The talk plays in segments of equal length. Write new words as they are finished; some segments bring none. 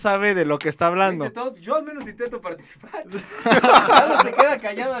sabe de lo que está hablando. Yo al menos intento participar. Carlos se queda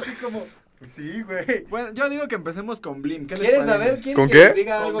callado así como... Sí, güey. Bueno, yo digo que empecemos con Blim. ¿Quieres saber quién ¿Con que qué? les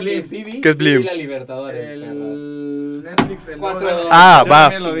diga algo que sí vi? ¿Qué es Blim? Sí vi la Libertadores, El Netflix. El 4-2. Ah, va.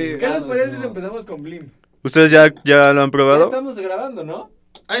 ¿Qué les parece si empezamos con Blim? ¿Ustedes ya lo han Ya probado? estamos grabando, ¿no?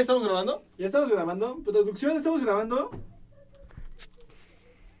 ¿Ahí estamos grabando? ¿Ya estamos grabando? ¿Producción estamos grabando?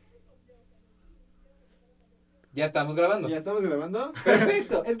 Ya estamos grabando. ¿Ya estamos grabando?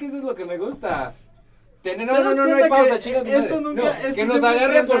 Perfecto, es que eso es lo que me gusta. ¿Te No das hay cuenta pausa, que chinga tu esto madre. nunca- No, esto que nos siempre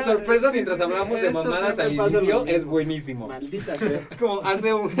agarre por pasa- sorpresa sí, mientras sí, sí, hablamos de esto mamadas siempre al pasa lo inicio mismo. es buenísimo. Maldita sea. Es como hace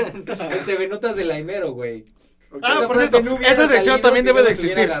el TV Notas de Laimero, güey. Ah, Esa por frase cierto, no hubiera esta sección salido también si debe no de nos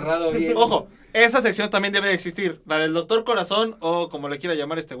hubiera existir. agarrado bien. Ojo, esa sección también debe de existir. La del Doctor Corazón o como le quiera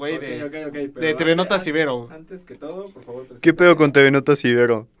llamar este güey de TV Notas Ibero. Antes que todo, por favor. ¿Qué pedo con TV Notas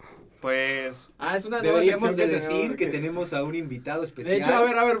Ibero? Pues... Es una nueva Deberíamos de sección decir que tenemos a un invitado especial. De hecho, a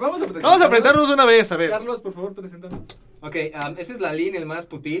ver, vamos a presentarnos. Vamos a presentarnos de una vez, a ver. Carlos, por favor, preséntanos. Ok, ese es Lalín, el más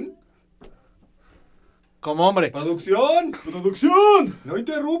putín. Como hombre. ¡Producción! ¡Producción! ¡No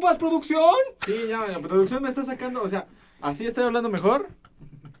interrumpas, producción! Sí, ya, la producción me está sacando, o sea, ¿así estoy hablando mejor?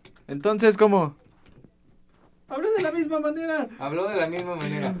 Entonces, ¿cómo? Hablé de la misma manera. Habló de la misma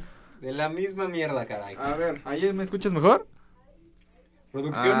manera. De la misma mierda, caray. A ver, ¿ahí me escuchas mejor?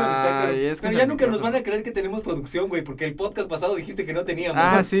 Producción nos está... Ay, es que Pero es ya el nunca nos micrófono. van a creer que tenemos producción, güey, porque el podcast pasado dijiste que no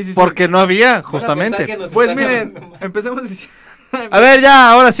teníamos. Sí. Porque no había, Van a pensar justamente. que nos Pues están miren, hablando mal. empecemos diciendo... A ver,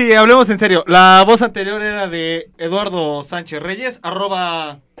 ya, ahora sí, hablemos en serio. La voz anterior era de Eduardo Sánchez Reyes,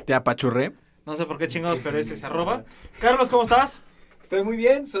 arroba... Te apachurré. No sé por qué chingados, pero ese es arroba. Carlos, ¿cómo estás? Estoy muy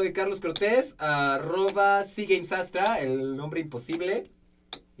bien, soy Carlos Cortés, arroba @cgamesastra, el nombre imposible.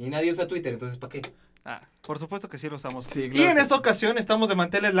 Y nadie usa Twitter, entonces ¿para qué? Por supuesto que sí lo usamos. Sí, Y claro en que esta sí. ocasión estamos de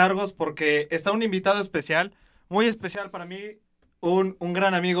manteles largos porque está un invitado especial, muy especial para mí, un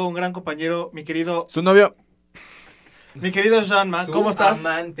gran amigo, un gran compañero, mi querido Su novio. Jean-Man. Su ¿Cómo estás?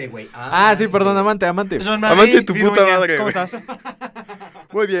 Amante, güey. Sí, perdón, amante. Jean-Man Amante tu puta Viruña, madre, ¿cómo güey. estás?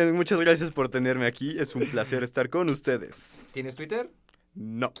 Muy bien, muchas gracias por tenerme aquí. Es un placer estar con ustedes. ¿Tienes Twitter?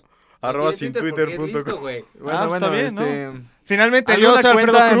 No. No Arroba tienes porque es listo, sintwitter.com. güey. Está bien, ¿no? Finalmente, Hazle yo una soy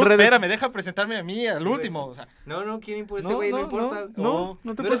Alfredo cuenta en Cruz. redes. Espérame, deja presentarme a mí, al Sí, último. O sea, No, ¿quién importa? Ese güey no importa. no te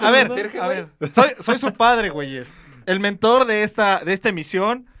 ¿No puedes eres a ver, conserje, a güey? ver. Soy su padre, güeyes. El mentor de esta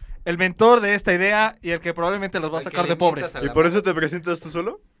emisión, el mentor de esta idea y el que probablemente los va a Al que sacar le de pobres. mientas a ¿Y la por mano. eso te presentas tú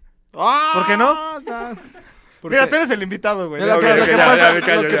solo? ¿Por qué no? Porque- Mira, tú eres el invitado, güey. Lo Ok, que ok, ya, pasa- me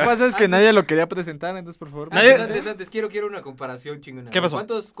callo, lo que ya. pasa es que nadie lo quería presentar, entonces por favor. Nadie- Antes, quiero una comparación chingona. ¿Qué pasó?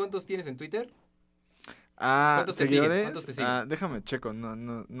 ¿Cuántos tienes en Twitter? Ah, ¿Cuántos te siguen? seguidores. ¿Cuántos te siguen? Déjame checo,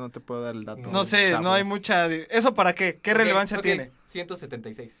 no te puedo dar el dato. No sé, chavo. no hay mucha... ¿Eso para qué? ¿Qué relevancia Ok, tiene?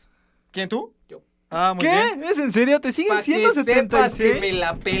 176. ¿Quién, tú? Yo. Ah, muy bien. ¿Qué? ¿Es en serio? ¿Te siguen Para que sepas que 176? me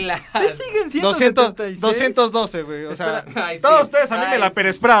la pelas. ¿Te siguen 200, 176? 212, güey. O sea, Espera. Ay, sí. todos ustedes a mí me Ay, la sí.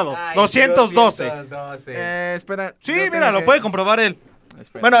 Pérez Prado. Ay, 212. 212. Espera. Sí, yo tengo mira, lo que- puede comprobar él.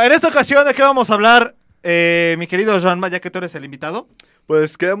 Espera. Bueno, en esta ocasión, ¿de qué vamos a hablar, mi querido Jean-Man, ya que tú eres el invitado?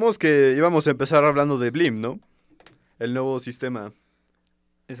 Pues quedamos que íbamos a empezar hablando de Blim, ¿no? El nuevo sistema.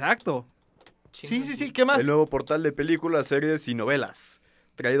 Exacto. Sí, ¿qué más? El nuevo portal de películas, series y novelas.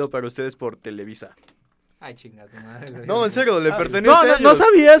 Traído para ustedes por Televisa. Ay, chinga tu madre. güey. No, en serio, le pertenece No, a no, ellos. no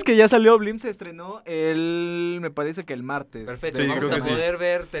sabías que ya salió Blim, se estrenó me parece que el martes. Perfecto, Sí, vamos creo a que sí. poder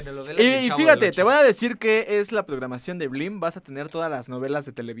ver telenovelas del Y Chavo fíjate, del te Ocho. voy a decir que es la programación de Blim. Vas a tener todas las novelas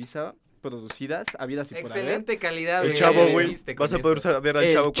de Televisa producidas, habidas y por haber. Excelente calidad. El de- Chavo, de- güey. viste Vas con a poder eso. ver al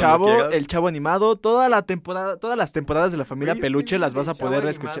El Chavo Chavo, cuando quieras. el Chavo animado, toda la temporada, todas las temporadas de la familia Güey, Peluche las vas a el Chavo poder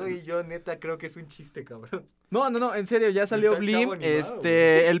animado escuchar. Y yo neta creo que es un chiste, cabrón. No, en serio, ya salió Está el Blim. Chavo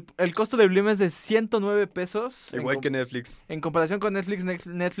animado, El costo de Blim es de 109 pesos. Igual que Netflix. En comparación con Netflix,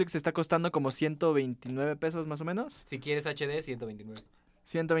 Netflix está costando como 129 pesos más o menos. Si quieres HD, 129.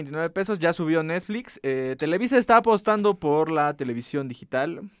 129 pesos, ya subió Netflix. Televisa está apostando por la televisión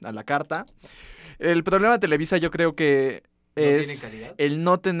digital, a la carta. El problema de Televisa yo creo que ¿No tiene es calidad? el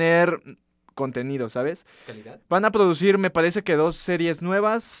no tener contenido, ¿sabes? ¿Calidad? Van a producir, me parece que 2 series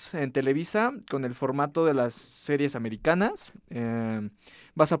nuevas en Televisa con el formato de las series americanas.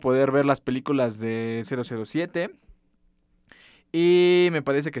 Vas a poder ver las películas de 007. Y me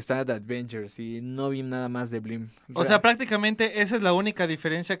parece que está The Adventures y no vi nada más de Blim. O sea, prácticamente esa es la única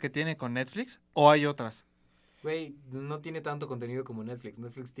diferencia que tiene con Netflix, ¿o hay otras? Güey, no tiene tanto contenido como Netflix.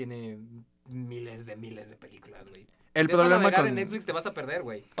 Netflix tiene miles de películas, güey. el Intenta problema navegar con en Netflix te vas a perder,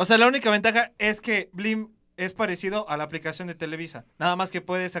 güey. O sea, la única ventaja es que Blim es parecido a la aplicación de Televisa. Nada más que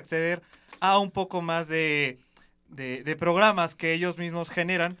puedes acceder a un poco más de programas que ellos mismos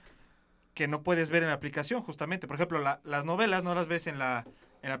generan que no puedes ver en la aplicación, justamente. Por ejemplo, las novelas no las ves en la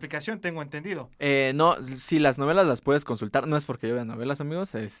en la aplicación, tengo entendido. No, si las novelas las puedes consultar, no es porque yo vea novelas,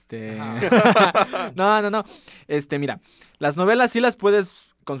 amigos, no, mira, las novelas sí las puedes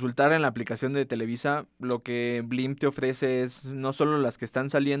consultar en la aplicación de Televisa. Lo que Blim te ofrece es no solo las que están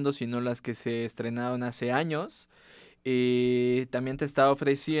saliendo, sino las que se estrenaron hace años. Y también te está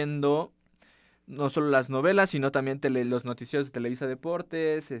ofreciendo no solo las novelas, sino también los noticieros de Televisa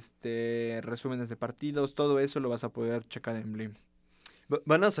Deportes, resúmenes de partidos, todo eso lo vas a poder checar en Blim.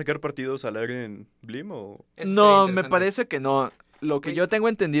 ¿Van a sacar partidos al aire en Blim o...? Eso No, estaría me interesante. parece que no. Lo que yo tengo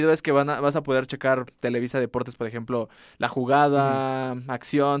entendido es que vas a poder checar Televisa Deportes, por ejemplo, La Jugada,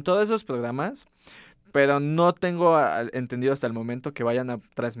 Acción, todos esos programas, pero no tengo entendido hasta el momento que vayan a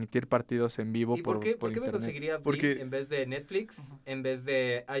transmitir partidos en vivo ¿Y por por qué me internet. conseguiría Blim Porque- en vez de Netflix, en vez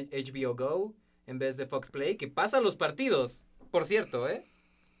de HBO Go, en vez de Fox Play, que pasan los partidos, por cierto, ¿eh?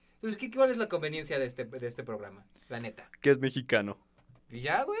 Entonces, ¿cuál es la conveniencia de este programa? La neta. Que es mexicano. ¿Y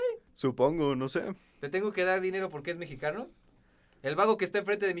ya, güey? Supongo, no sé. ¿Le tengo que dar dinero porque es mexicano? El vago que está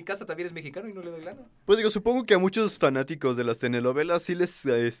enfrente de mi casa también es mexicano y no le doy lana. Pues digo, supongo que a muchos fanáticos de las telenovelas sí les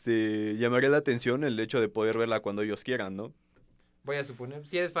llamaría la atención el hecho de poder verla cuando ellos quieran, ¿no? Voy a suponer.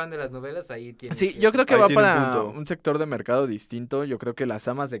 Si eres fan de las novelas, ahí tienes. Sí, yo creo que Ahí va tiene un para punto. un sector de mercado distinto. Yo creo que las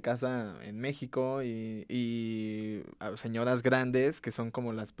amas de casa en México y señoras grandes, que son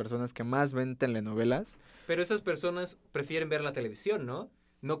como las personas que más ven telenovelas. Pero esas personas prefieren ver la televisión, ¿no?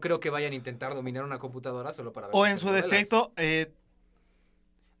 No creo que vayan a intentar dominar una computadora solo para ver O las en su telenovelas. defecto,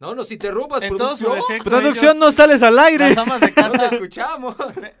 No, si te robas, en todo su producción. defecto, ¡Producción, ellos, no sales al aire! las amas de No te casa, escuchamos.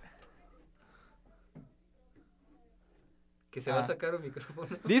 Que se va a Ah. sacar un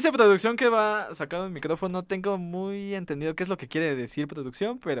micrófono. Dice Producción que va a sacar un micrófono. No tengo muy entendido qué es lo que quiere decir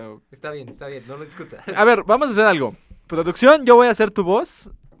Producción, pero... Está bien, no lo discuta. A ver, vamos a hacer algo. Producción, yo voy a ser tu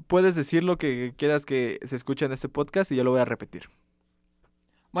voz. Puedes decir lo que quieras que se escuche en este podcast y yo lo voy a repetir.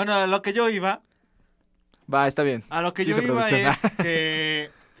 bueno, a lo que yo iba Está bien. Dice es Producción. que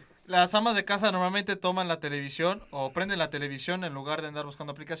las amas de casa normalmente toman la televisión o prenden la televisión en lugar de andar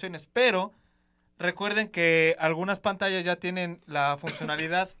buscando aplicaciones, pero recuerden que algunas pantallas ya tienen la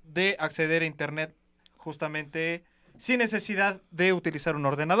funcionalidad de acceder a internet justamente sin necesidad de utilizar un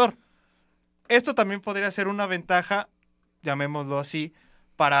ordenador. Esto también podría ser una ventaja, llamémoslo así,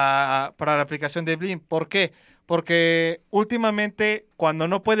 para la aplicación de Blim. ¿Por qué? Porque últimamente cuando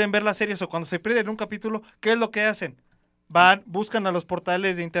no pueden ver las series o cuando se pierden un capítulo, ¿qué es lo que hacen? Van, buscan a los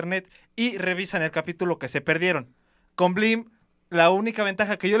portales de internet y revisan el capítulo que se perdieron. Con Blim, la única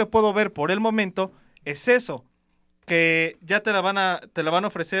ventaja que yo le puedo ver por el momento es eso, que ya te la van a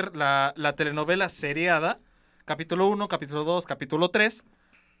ofrecer la telenovela seriada, capítulo 1, capítulo 2, capítulo 3,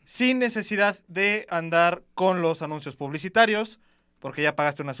 sin necesidad de andar con los anuncios publicitarios, porque ya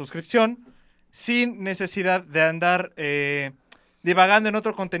pagaste una suscripción, sin necesidad de andar divagando en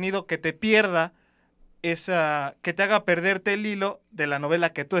otro contenido que te pierda que te haga perderte el hilo de la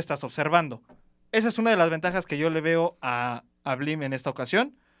novela que tú estás observando. Esa es una de las ventajas que yo le veo a Blim en esta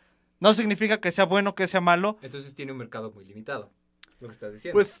ocasión. No significa que sea bueno, que sea malo. Entonces tiene un mercado muy limitado, lo que estás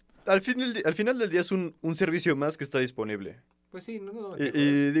diciendo. Pues al final del día es un servicio más que está disponible. Pues sí, no me Y, quejo de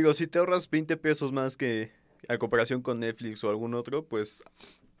y eso. digo, si te ahorras 20 pesos más que a comparación con Netflix o algún otro, pues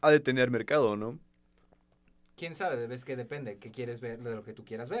ha de tener mercado, ¿no? ¿Quién sabe? Ves que depende, qué quieres ver, de lo que tú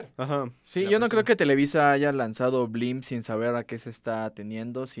quieras ver. Ajá. Sí, La yo no persona. creo que Televisa haya lanzado Blim sin saber a qué se está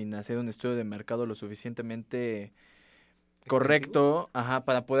ateniendo, sin hacer un estudio de mercado lo suficientemente correcto,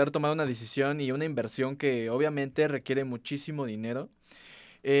 para poder tomar una decisión y una inversión que obviamente requiere muchísimo dinero.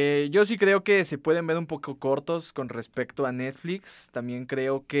 Yo sí creo que se pueden ver un poco cortos con respecto a Netflix. También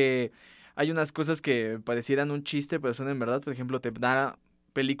creo que hay unas cosas que parecieran un chiste, pero son en verdad. Por ejemplo, te da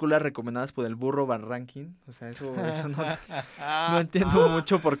películas recomendadas por el burro Barranking. O sea, eso no entiendo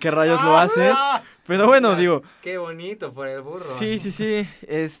mucho por qué rayos lo hace. Pero bueno, Mira, digo, Qué bonito por el burro. sí.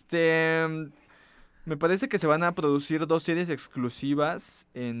 Me parece que se van a producir 2 series exclusivas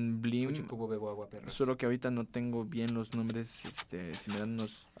en Blim. Mucho cubo bebo agua, perro. Solo que ahorita no tengo bien los nombres. Si me dan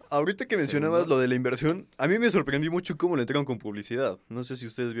unos... Ahorita que mencionabas ¿Segundos? lo de la inversión, a mí me sorprendió mucho cómo le entraron con publicidad. No sé si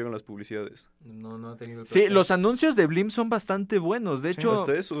ustedes vieron las publicidades. No he tenido el Sí, placer. los anuncios de Blim son bastante buenos. De hecho,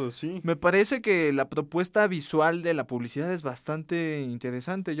 Hasta eso, sí. me parece que la propuesta visual de la publicidad es bastante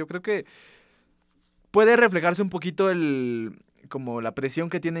interesante. Yo creo que puede reflejarse un poquito como la presión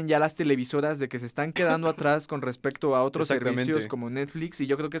que tienen ya las televisoras de que se están quedando atrás con respecto a otros Exactamente. servicios como Netflix. Y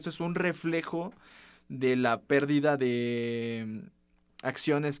yo creo que eso es un reflejo de la pérdida de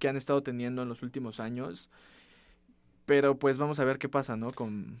acciones que han estado teniendo en los últimos años. Pero pues vamos a ver qué pasa, ¿no?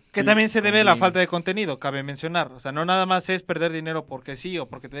 Que Sí, también se debe a con la Blim. falta de contenido, cabe mencionar. O sea, no nada más es perder dinero porque sí o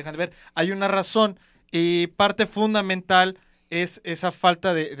porque te dejan de ver. Hay una razón y parte fundamental es esa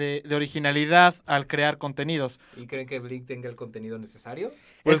falta de originalidad al crear contenidos. ¿Y creen que Blink tenga el contenido necesario?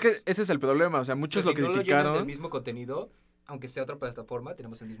 Es que ese es el problema, o sea, muchos O sea, lo si no lo llenan criticaron. del mismo contenido, aunque sea otra plataforma,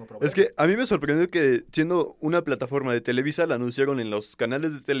 tenemos el mismo problema. Es que a mí me sorprendió que siendo una plataforma de Televisa, la anunciaron en los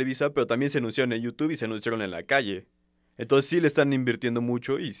canales de Televisa, pero también se anunciaron en YouTube y se anunciaron en la calle. Entonces sí le están invirtiendo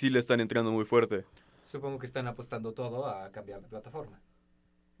mucho y sí le están entrando muy fuerte. Supongo que están apostando todo a cambiar de plataforma.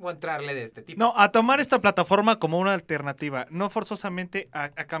 O a entrarle de este tipo. No, a tomar esta plataforma como una alternativa, no forzosamente a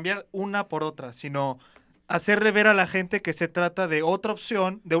cambiar una por otra, sino hacerle ver a la gente que se trata de otra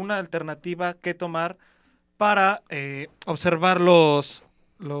opción, de una alternativa que tomar para observar los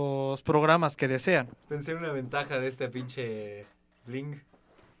programas que desean. Pensé en una ventaja de este pinche Blink.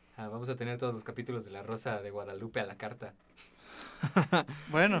 Vamos a tener todos los capítulos de La Rosa de Guadalupe a la carta.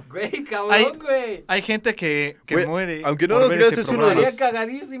 Bueno, Güey, cabrón, güey. hay gente que Güey, muere. aunque no por lo ver creas, ese es uno de programa. los- Estaría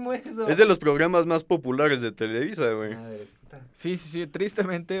cagadísimo eso. Es de los programas más populares de Televisa, güey. Madres, puta. Sí,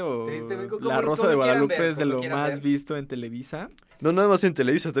 tristemente, Tristemente, como- La Rosa como de lo quieran Guadalupe ver, es de como lo lo quieran más ver. visto en Televisa. No nada más en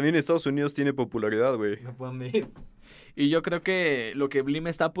Televisa, también en Estados Unidos tiene popularidad, güey. No mames. Y yo creo que lo que Blim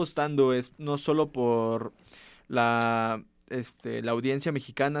está apostando es no solo por la audiencia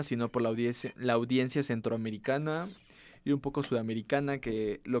mexicana, sino por la audiencia centroamericana y un poco sudamericana,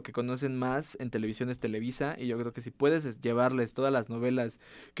 que lo que conocen más en televisión es Televisa. Y yo creo que si puedes llevarles todas las novelas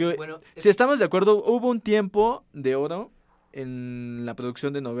que Bueno, si estamos de acuerdo, hubo un tiempo de oro en la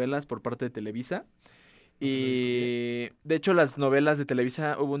producción de novelas por parte de Televisa. Y de hecho las novelas de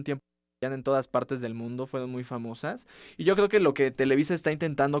Televisa hubo un tiempo que en todas partes del mundo, fueron muy famosas. Y yo creo que lo que Televisa está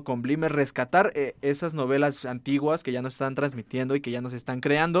intentando con Blim es rescatar esas novelas antiguas que ya no se están transmitiendo y que ya no se están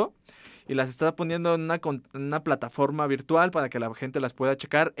creando. Y las está poniendo en una plataforma virtual para que la gente las pueda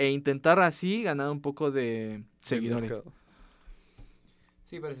checar e intentar así ganar un poco de seguidores. mercado.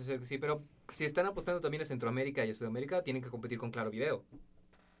 Sí, parece ser que sí, pero si están apostando también a Centroamérica y a Sudamérica, tienen que competir con Claro Video.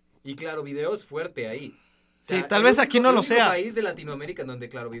 Y Claro Video es fuerte ahí. O Sí, tal vez aquí no lo sea. El único país de Latinoamérica en donde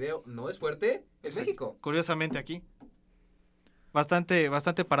Claro Video no es fuerte es México. Curiosamente aquí.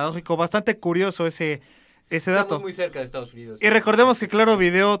 Bastante paradójico, bastante curioso ese dato. Estamos muy cerca de Estados Unidos. Y recordemos que Claro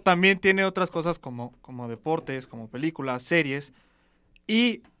Video también tiene otras cosas como deportes, como películas, series.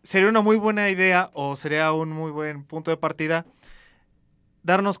 Y sería una muy buena idea, o sería un muy buen punto de partida,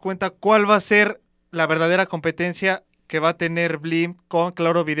 darnos cuenta cuál va a ser la verdadera competencia que va a tener Blim con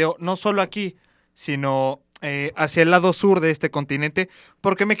Claro Video, no solo aquí, sino hacia el lado sur de este continente,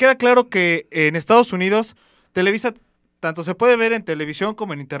 porque me queda claro que en Estados Unidos Televisa tanto se puede ver en televisión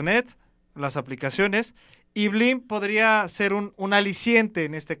como en internet, las aplicaciones, y Blim podría ser un aliciente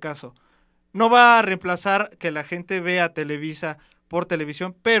en este caso. No va a reemplazar que la gente vea Televisa por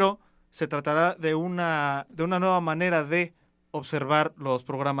televisión, pero se tratará de una nueva manera de observar los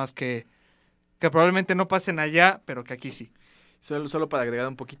programas que probablemente no pasen allá, pero que aquí sí. Solo para agregar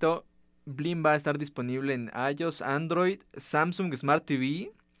un poquito, Blim va a estar disponible en iOS, Android, Samsung Smart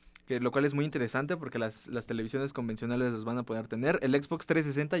TV, lo cual es muy interesante porque las televisiones convencionales las van a poder tener, el Xbox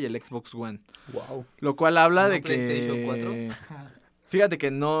 360 y el Xbox One. Wow. Lo cual habla ¿No de PlayStation que... 4? Fíjate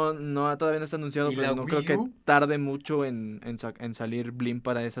que todavía no está anunciado, ¿Y pero la no Wii creo que U? tarde mucho en salir Blim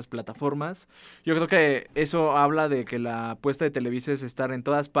para esas plataformas. Yo creo que eso habla de que la apuesta de Televisa es estar en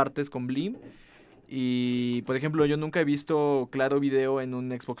todas partes con Blim. Y, por ejemplo, yo nunca he visto Claro Video en un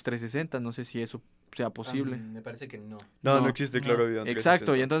Xbox 360. No sé si eso sea posible. Me parece que no. No No, existe no. Claro Video. en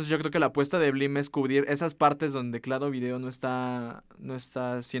Exacto, 360. y entonces yo creo que la apuesta de Blim es cubrir esas partes donde Claro Video no está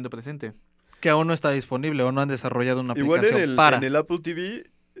siendo presente. Que aún no está disponible o no han desarrollado una Igual aplicación para. en el Apple TV,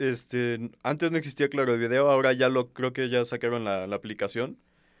 antes no existía Claro Video, ahora creo que ya sacaron la aplicación.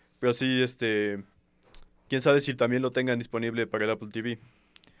 Pero sí, quién sabe si también lo tengan disponible para el Apple TV.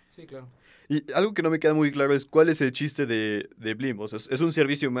 Sí, claro. Y algo que no me queda muy claro es cuál es el chiste de Blim. O sea, es un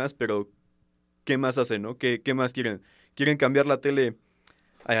servicio más, pero ¿qué más hacen, no? ¿Qué más quieren? ¿Quieren cambiar la tele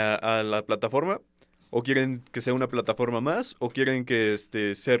a la plataforma? ¿O quieren que sea una plataforma más? ¿O quieren que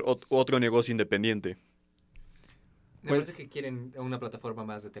ser otro negocio independiente? Me Pues- parece que quieren una plataforma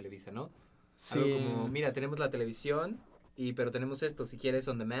más de Televisa, ¿no? Sí. Algo como, mira, tenemos la televisión, pero tenemos esto. Si quieres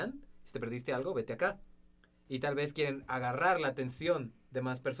on demand, si te perdiste algo, vete acá. Y tal vez quieren agarrar la atención de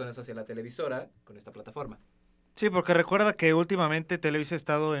más personas hacia la televisora con esta plataforma. Sí, porque recuerda que últimamente Televisa ha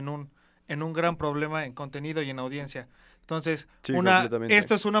estado en un gran problema en contenido y en audiencia. Entonces, Sí, completamente.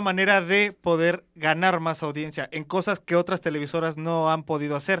 esto es una manera de poder ganar más audiencia en cosas que otras televisoras no han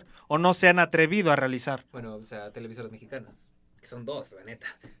podido hacer o no se han atrevido a realizar. Bueno, o sea, televisoras mexicanas. Que son dos, la neta.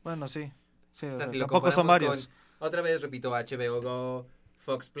 Bueno, sí. Sí, O o sea, sea, si lo tampoco son comparamos varios. con, otra vez repito, HBO Go,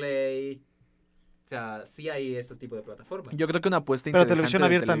 Fox Play. O sea, sí hay este tipo de plataformas. Yo creo que una apuesta Pero interesante televisión de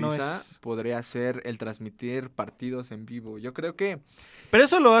abierta no Televisa es... podría ser el transmitir partidos en vivo. Yo creo que... Pero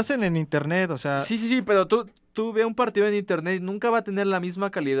eso lo hacen en internet, o sea... Sí, pero tú ve un partido en internet y nunca va a tener la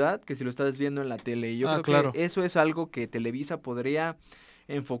misma calidad que si lo estás viendo en la tele. Y yo creo claro. que eso es algo que Televisa podría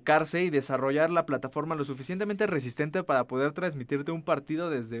enfocarse y desarrollar la plataforma lo suficientemente resistente para poder transmitirte un partido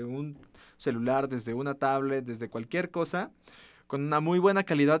desde un celular, desde una tablet, desde cualquier cosa, con una muy buena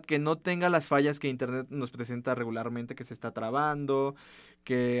calidad que no tenga las fallas que internet nos presenta regularmente, que se está trabando,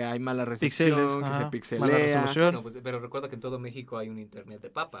 que hay mala recepción, Píxeles, que ajá, se mala pixelea. resolución. Bueno, pues, pero recuerda que en todo México hay un internet de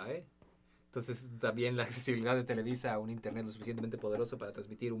papa, ¿eh? Entonces también la accesibilidad de Televisa a un internet lo suficientemente poderoso para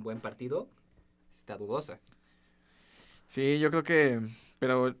transmitir un buen partido está dudosa. Sí, yo creo que,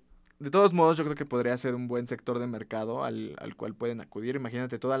 pero de todos modos yo creo que podría ser un buen sector de mercado al cual pueden acudir.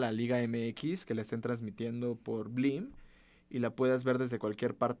 Imagínate toda la Liga MX que la estén transmitiendo por Blim y la puedas ver desde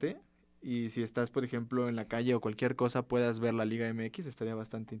cualquier parte. Y si estás, por ejemplo, en la calle o cualquier cosa, puedas ver la Liga MX, estaría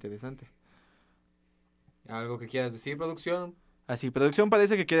bastante interesante. ¿Algo que quieras decir, producción? Así, producción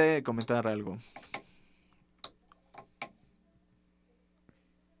parece que quiere comentar algo.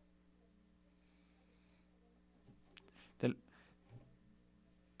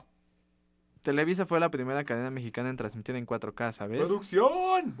 Televisa fue la primera cadena mexicana en transmitir en 4K, ¿sabes?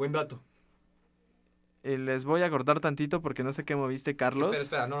 ¡Producción! Buen dato. Les voy a cortar tantito porque no sé qué moviste, Carlos.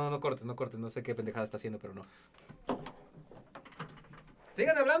 Espera, no cortes, no sé qué pendejada está haciendo, pero no.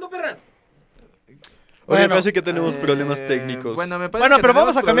 ¡Sigan hablando, perras! Oye, me parece que tenemos problemas técnicos. Bueno, me parece que pero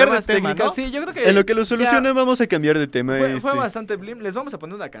vamos tenemos a cambiar de problemas tema, técnicos. ¿no? Sí, yo creo que En lo que lo solucionen vamos a cambiar de tema. fue bastante blim. Les vamos a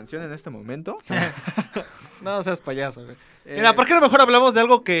poner una canción en este momento. No seas payaso, güey. Mira, ¿por qué no mejor hablamos de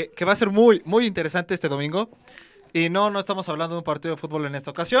algo que va a ser muy, muy interesante este domingo? Y no estamos hablando de un partido de fútbol en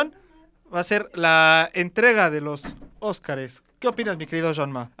esta ocasión. Va a ser la entrega de los Óscares. ¿Qué opinas, mi querido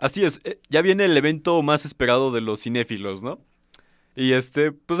Johnma? Así es, ya viene el evento más esperado de los cinéfilos, ¿no? Y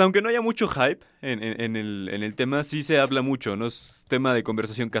pues aunque no haya mucho hype en el tema, sí se habla mucho, ¿no? Es tema de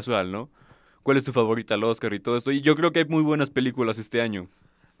conversación casual, ¿no? ¿Cuál es tu favorita al Oscar y todo esto? Y yo creo que hay muy buenas películas este año.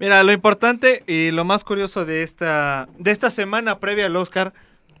 Mira, lo importante y lo más curioso de esta semana previa al Oscar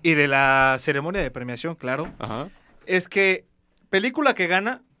y de la ceremonia de premiación, claro, Ajá. es que película que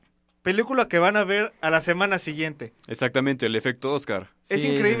gana, película que van a ver a la semana siguiente. Exactamente, el efecto Oscar. Es Sí,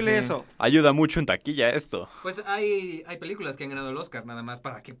 increíble sí. eso. Ayuda mucho en taquilla esto. Pues hay películas que han ganado el Oscar nada más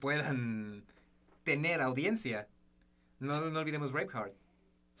para que puedan tener audiencia. No olvidemos Braveheart.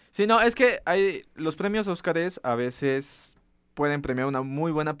 Sí, no, es que los premios Óscares a veces pueden premiar una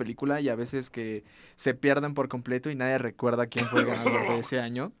muy buena película y a veces que se pierden por completo y nadie recuerda quién fue el ganador de ese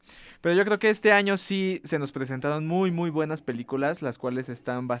año. Pero yo creo que este año sí se nos presentaron muy, muy buenas películas, las cuales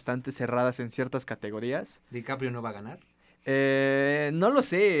están bastante cerradas en ciertas categorías. ¿DiCaprio no va a ganar? No lo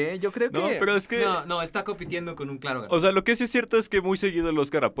sé, yo creo que... No, pero es que... No, está compitiendo con un claro ganador. O sea, lo que sí es cierto es que muy seguido el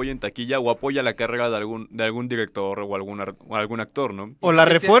Oscar apoya en taquilla o apoya la carrera de algún director o algún actor, ¿no? O la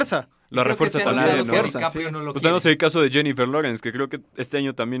refuerza. La Creo que refuerza se ha también, olvidado ¿no? que Refuerza, DiCaprio sí. no lo Pues quiere. tenemos el caso de Jennifer Lawrence, que creo que este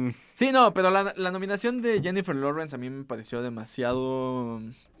año también... Sí, no, pero la nominación de Jennifer Lawrence a mí me pareció demasiado...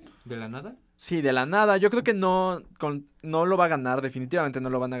 ¿De la nada? Sí, de la nada. Yo creo que no lo va a ganar, definitivamente no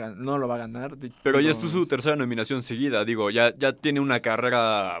lo va a ganar. Pero ya es Digo, su tercera nominación seguida, digo, ya tiene una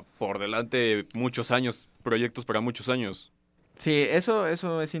carrera por delante, muchos años, proyectos para muchos años. Sí, eso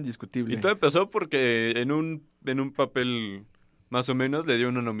es indiscutible. Y todo empezó porque en un papel más o menos le dio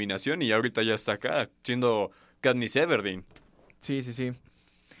una nominación y ahorita ya está acá, siendo Katniss Everdeen. Sí.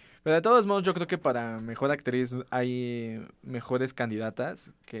 Pero de todos modos, yo creo que para mejor actriz hay mejores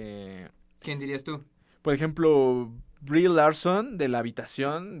candidatas que... ¿Quién dirías tú? Por ejemplo, Brie Larson de La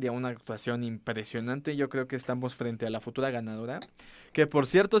Habitación, dio una actuación impresionante. Yo creo que estamos frente a la futura ganadora. Que por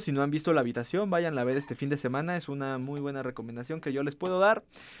cierto, si no han visto La Habitación, vayan a ver este fin de semana. Es una muy buena recomendación que yo les puedo dar.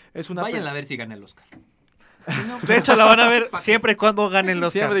 Vayan a ver si gana el Oscar. De hecho, la van a ver siempre y cuando gane el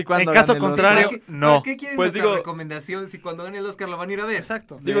Oscar. Siempre y cuando en caso gane el contrario, Oscar. no. ¿Para qué quieren Pues nuestra digo- recomendación si cuando gane el Oscar lo van a ir a ver?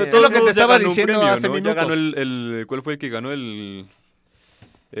 Exacto. Digo, de Es todos lo que te modos ya estaba ganó un diciendo premio, hace ¿no? Ya minutos. ganó ¿cuál fue el que ganó el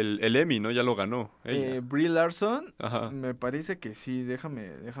Emmy, ¿no? Ya lo ganó ella. Brie Larson, Ajá. me parece que sí.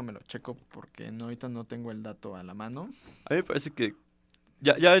 Déjame lo checo porque ahorita no tengo el dato a la mano. A mí me parece que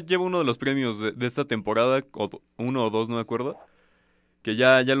ya lleva uno de los premios de esta temporada, uno o dos, no me acuerdo, que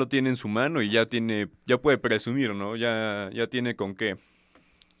ya lo tiene en su mano y ya puede presumir, ¿no? Ya tiene con qué.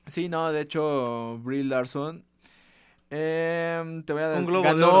 Sí, no, de hecho, Brie Larson... te voy a dar... Un Globo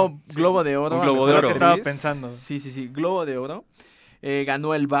ganó de Oro. Globo de Oro. Un a Globo mejor de Lo Oro. que estaba actriz. pensando. Sí, Globo de Oro.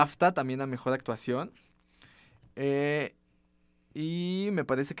 Ganó el BAFTA también a mejor actuación. Y me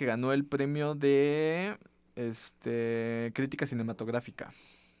parece que ganó el premio de crítica cinematográfica.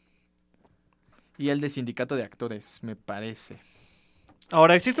 y el de sindicato de actores, me parece.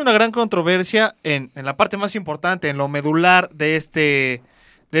 Ahora, existe una gran controversia en la parte más importante, en lo medular de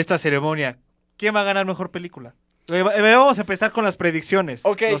esta ceremonia. ¿Quién va a ganar mejor película? Vamos a empezar con las predicciones.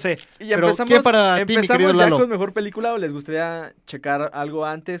 Ok, Lo sé. y Pero empezamos, ¿qué para ti, mi empezamos querido ya Lalo? con mejor película o les gustaría checar algo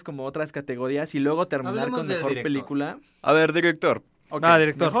antes, como otras categorías, y luego terminar Hablemos con del mejor director. película? A ver, director. Ok,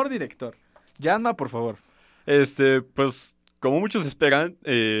 Director. mejor director. Yanma, por favor. Pues, como muchos esperan,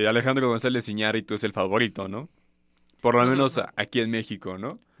 Alejandro González Iñárritu es el favorito, ¿no? Por lo menos aquí en México,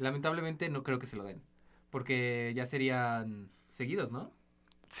 ¿no? Lamentablemente no creo que se lo den. Porque ya serían seguidos, ¿no?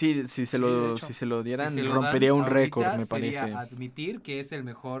 Sí, si se lo dieran, Si se lo rompería dan un récord, ahorita, me parece. sería admitir que es el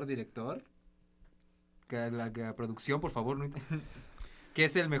mejor director. Que la producción, por favor, no que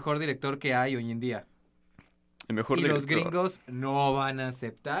es el mejor director que hay hoy en día. El mejor Y director. los gringos no van a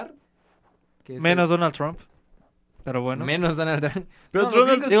aceptar. Que es Menos Donald Trump. Pero bueno. menos Donald Trump. Pero No, los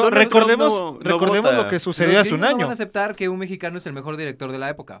Donald- gringos- Digo, Donald recordemos Trump no recordemos vota. lo que sucedió los hace un gringos no año. van a aceptar que un mexicano es el mejor director de la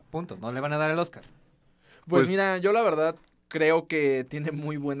época. Punto. No le van a dar el Oscar. Pues Pues- mira, yo la verdad creo que tiene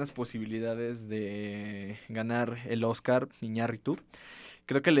muy buenas posibilidades de ganar el Oscar Iñárritu.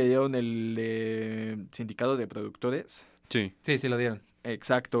 Creo que le dieron el sindicato de productores. Sí. Sí, sí lo dieron.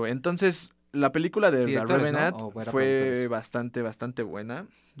 Exacto. Entonces, la película de The Directores, Revenant ¿no? ¿O era fue productores? bastante buena.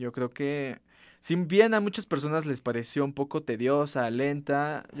 Yo creo que, si bien a muchas personas les pareció un poco tediosa,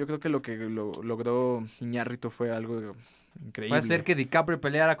 lenta, yo creo que lo que logró Iñárritu fue algo increíble. Puede ser que DiCaprio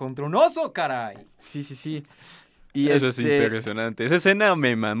peleara contra un oso, caray. Sí, sí, sí. Y Eso es impresionante. Esa escena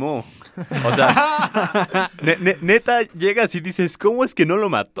me mamó. O sea, neta, llegas y dices, ¿cómo es que no lo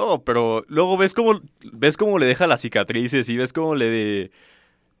mató? Pero luego ves cómo le deja las cicatrices y ves cómo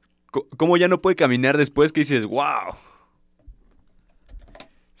ya no puede caminar después, que dices, wow.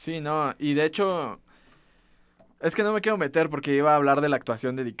 Sí, no, y de hecho, es que no me quiero meter porque iba a hablar de la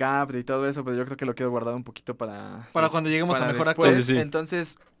actuación de DiCaprio y todo eso, pero yo creo que lo quiero guardar un poquito para Cuando lleguemos a mejor después. actor. Sí, sí.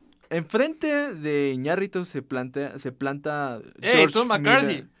 Entonces, enfrente de Iñárritu se planta Tom McCarthy.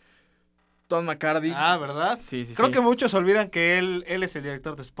 Miller. Tom McCarthy. ¿Verdad? Sí, sí, Creo sí. que muchos olvidan que él es el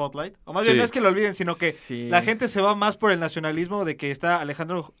director de Spotlight. O más bien, Sí. no es que lo olviden, sino que Sí. la gente se va más por el nacionalismo de que está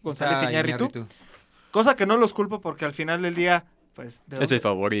Alejandro González Está Iñárritu. Iñárritu. Cosa que no los culpo porque al final del día, pues... ¿de Es dónde? el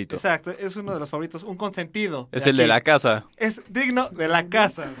favorito. Exacto, es uno de los favoritos, un consentido. Es el de aquí. la casa. Es digno de la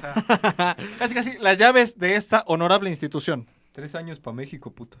casa. O sea, casi las llaves de esta honorable institución. 3 años para México,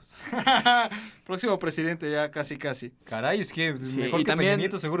 putos. Próximo presidente ya casi. Caray, es que Sí, mejor y que también- Peña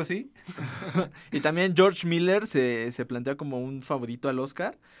Nieto, seguro sí. Y también George Miller se plantea como un favorito al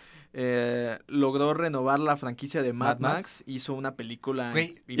Oscar. Logró renovar la franquicia de Mad Mad Max. Hizo una película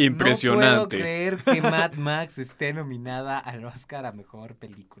Güey, Impresionante. No puedo creer que Mad Max esté nominada al Oscar a Mejor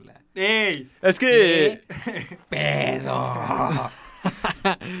Película. ¡Ey! Es que, ¿Qué pedo?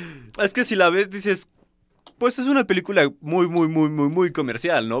 es que si la ves dices, pues es una película muy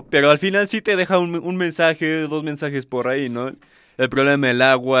comercial, ¿no? Pero al final sí te deja un mensaje, 2 mensajes por ahí, ¿no? El problema del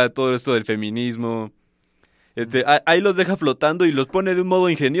agua, todo esto del feminismo. Ahí los deja flotando y los pone de un modo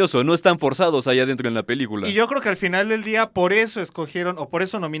ingenioso, no están forzados allá adentro en la película. Y yo creo que al final del día por eso escogieron o por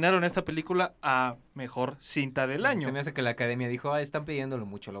eso nominaron esta película a Mejor Cinta del Año. Se me hace que la academia dijo, están pidiéndolo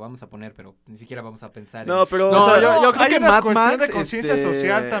mucho, lo vamos a poner, pero ni siquiera vamos a pensar No, pero... No, o sea, yo creo hay que una Mad cuestión Max de conciencia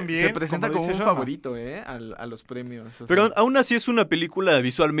social también, se presenta como como dice un Shoma. favorito, a los premios. O sea. Pero aún así es una película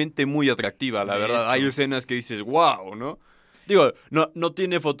visualmente muy atractiva, la De verdad. hecho. Hay escenas que dices, wow, ¿no? Digo, no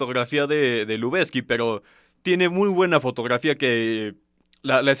tiene fotografía de Lubezki, pero tiene muy buena fotografía que...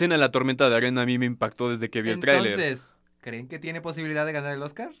 La escena de la tormenta de arena a mí me impactó desde que vi el tráiler. Entonces, ¿creen que tiene posibilidad de ganar el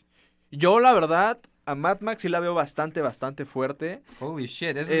Oscar? Yo, la verdad, a Mad Max sí la veo bastante fuerte. Holy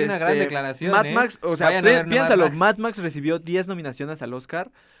shit, esa es una gran declaración, Mad ¿eh? Max, o sea, Vayan a ver piénsalo, Mad Mad Max recibió 10 nominaciones al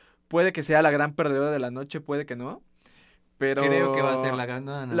Oscar. Puede que sea la gran perdedora de la noche, puede que no. Pero Creo que va a ser la gran...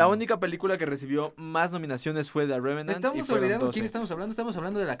 no, no, la no. única película que recibió más nominaciones fue The Revenant. y Estamos fueron olvidando 12. quién estamos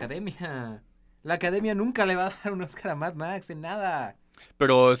hablando de la academia. La academia nunca le va a dar un Oscar a Mad Max en nada.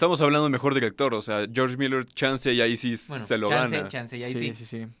 Pero estamos hablando de mejor director, o sea, George Miller, chance, y ahí sí Bueno, se lo gana. chance, y ahí sí.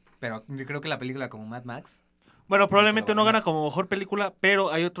 Sí. Pero yo creo que la película como Mad Max... Bueno, probablemente no Pero- gana como mejor película,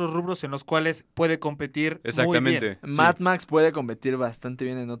 pero hay otros rubros en los cuales puede competir muy bien. Exactamente. Mad sí. Max puede competir bastante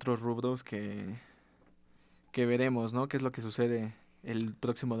bien en otros rubros que veremos, ¿no? ¿Qué es lo que sucede el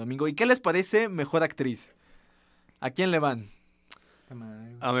próximo domingo? ¿Y qué les parece mejor actriz? ¿A quién le van?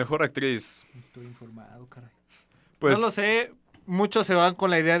 A mejor actriz. Estoy informado, caray. Pues, No lo sé, muchos se van con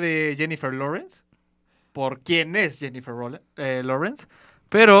la idea de Jennifer Lawrence, por quién es Jennifer Lawrence,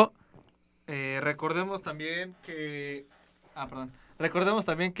 pero recordemos también que... Recordemos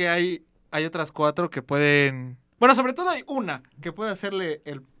también que hay otras 4 que pueden... Bueno, sobre todo hay una que puede hacerle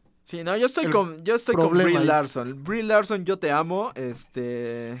Sí, no, yo estoy el con problema Brie ahí. Larson. Brie Larson, yo te amo.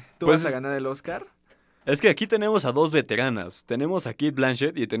 Tú Pues vas a ganar el Oscar. Es que aquí tenemos a dos veteranas. Tenemos a Kate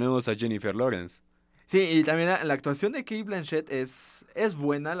Blanchett y tenemos a Jennifer Lawrence. Sí, y también la actuación de Kate Blanchett es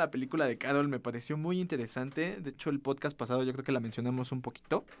buena. La película de Carol me pareció muy interesante. De hecho, el podcast pasado yo creo que la mencionamos un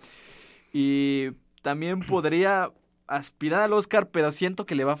poquito. Y también podría aspirar al Oscar, pero siento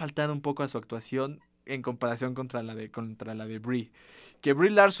que le va a faltar un poco a su actuación en comparación contra la de Brie. Que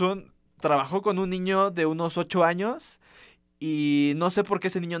Brie Larson trabajó con un niño de unos 8 años y no sé por qué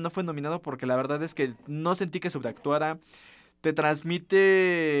ese niño no fue nominado, porque la verdad es que no sentí que sobreactuara. Te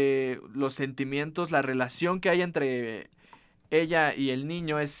transmite los sentimientos, la relación que hay entre ella y el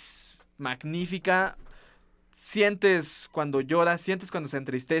niño es magnífica. Sientes cuando llora, sientes cuando se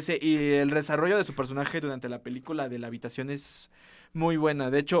entristece y el desarrollo de su personaje durante la película de la habitación es muy buena.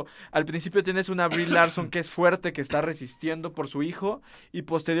 De hecho, al principio tienes una Brie Larson que es fuerte, que está resistiendo por su hijo y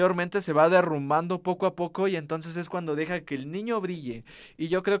posteriormente se va derrumbando poco a poco y entonces es cuando deja que el niño brille. Y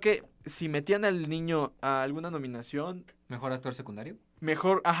yo creo que si metían al niño a alguna nominación, ¿Mejor actor secundario?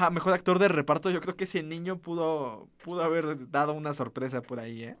 mejor actor de reparto, yo creo que ese niño pudo haber dado una sorpresa por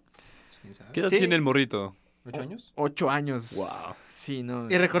ahí, ¿eh? ¿Quién sabe? ¿Qué edad Sí. tiene el morrito? ¿8 años? 8 años. Wow. Sí, no.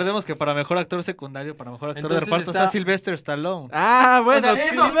 Y recordemos que para mejor actor secundario, para mejor actor de Entonces reparto está Sylvester Stallone. Ah, bueno, O sea,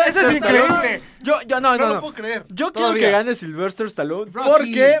 sí, eso es Sylvester increíble. Stallone. Yo no, No lo no. puedo creer. Yo quiero Todavía. que gane Sylvester Stallone Rocky.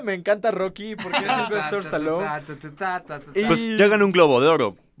 porque me encanta Rocky, porque es Sylvester Stallone. Y- Pues ya ganó un Globo de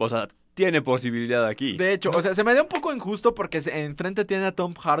Oro. O sea, tiene posibilidad aquí. De hecho, o sea, se me da un poco injusto porque enfrente tiene a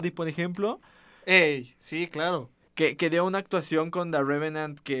Tom Hardy, por ejemplo, Ey, sí, claro. que dio una actuación con The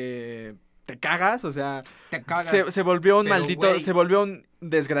Revenant que te cagas, o sea, Te cagas. se volvió un Pero, maldito, güey. se volvió un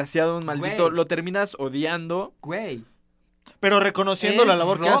desgraciado, un maldito, Güey. lo terminas odiando, Güey. Pero reconociendo Es la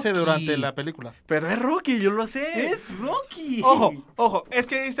labor que hace Rocky. durante la película. pero es Rocky, yo lo sé. ¡Es Rocky! Ojo, es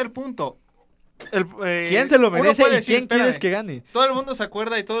que ahí está el punto. ¿Quién se lo uno merece puede y decir, quién quieres espérame, que gane? Todo el mundo se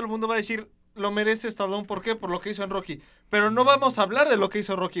acuerda y todo el mundo va a decir, lo merece Stallone, ¿por qué? Por lo que hizo en Rocky. Pero no vamos a hablar de lo que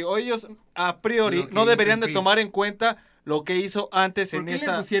hizo Rocky. O ellos, a priori, Lo que no hizo deberían en de Creed. tomar en cuenta lo que hizo antes ¿Por en qué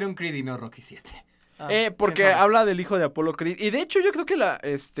esa... le pusieron Creed y no Rocky 7? Ah, Porque ¿quién sabe? habla del hijo de Apollo Creed. Y de hecho yo creo que la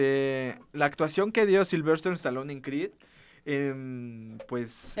actuación que dio Sylvester Stallone en Creed,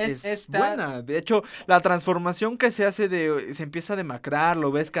 pues es buena. De hecho, la transformación que se hace se empieza a demacrar,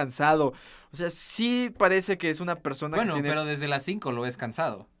 lo ves cansado. O sea, sí parece que es una persona Bueno, que tiene... pero desde las 5 lo ves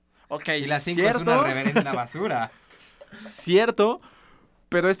cansado. Ok, Y las 5 es cierto, una reverenda basura. cierto,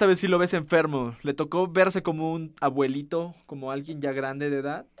 pero esta vez sí lo ves enfermo. Le tocó verse como un abuelito, como alguien ya grande de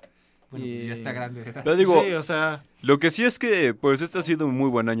edad. Bueno, Y- ya está grande. ¿Verdad? Pero digo, Sí, o sea... lo que sí es que, pues, este ha sido un muy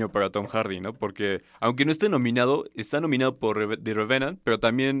buen año para Tom Hardy, ¿no? Porque, aunque no esté nominado, está nominado por The Revenant, pero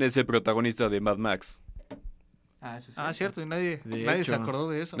también es el protagonista de Mad Max. Ah, eso sí. Ah, cierto, y nadie De se hecho. acordó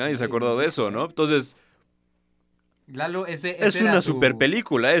de eso. Nadie se acordó de eso, ¿no? Entonces, Lalo, ese es era una su- super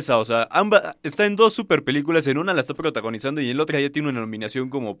película esa, o sea, ambas, está en dos super películas, en una la está protagonizando y en la otra ya tiene una nominación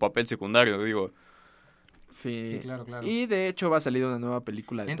como papel secundario, digo, Sí, Sí, claro. Y de hecho va a salir una nueva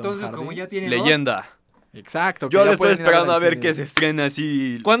película de Tom Entonces, Hardy. como ya tiene leyenda. Exacto. que Yo ya le estoy pueden ir esperando a al ver cine. que se estrena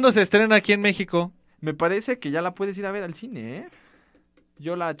así. ¿Cuándo se estrena aquí en México? Me parece que ya la puedes ir a ver al cine, ¿eh?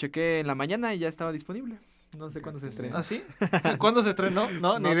 Yo la chequé en la mañana y ya estaba disponible. No sé cuándo se estrena. ¿Ah, sí? ¿Cuándo se estrenó?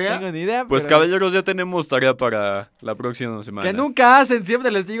 No, ni No idea. tengo ni idea. Pues pero caballeros, ya tenemos tarea para la próxima semana. que nunca hacen.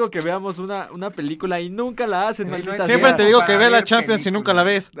 Siempre les digo que veamos una película y nunca la hacen, Pero no maldita es Siempre sea. te digo que Para ve la ver Champions y nunca la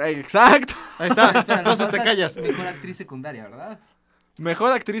ves. Exacto. Ahí está. Espera, Entonces te falta callas. Mejor actriz secundaria, ¿verdad?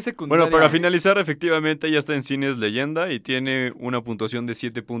 Mejor actriz secundaria. Bueno, para finalizar, efectivamente ya está en cines Leyenda y tiene una puntuación de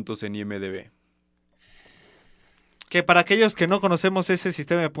 7 puntos en IMDb. Que para aquellos que no conocemos ese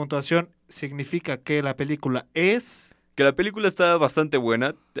sistema de puntuación, significa que la película es... Que la película está bastante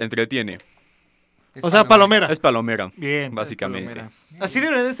buena, entretiene. O sea, palomera. Es palomera, Bien. básicamente. Palomera. Así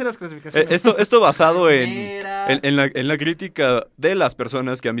deben de ser las clasificaciones. Esto basado Palomera. en la crítica de las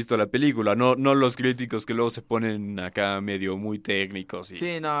personas que han visto la película, no los críticos que luego se ponen acá medio muy técnicos. Y...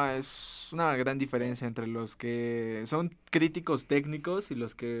 Sí, no, es una gran diferencia entre los que son críticos técnicos y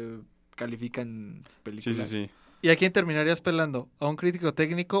los que califican sí, películas. sí. ¿Y a quién terminarías pelando? ¿A un crítico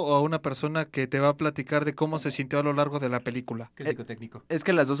técnico o a una persona que te va a platicar de cómo se sintió a lo largo de la película? Crítico técnico. Es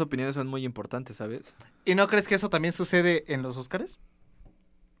que las dos opiniones son muy importantes, ¿sabes? ¿Y no crees que eso también sucede en los Oscars?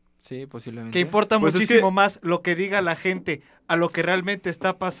 Sí, posiblemente. Que importa Pues es muchísimo que- más lo que diga la gente a lo que realmente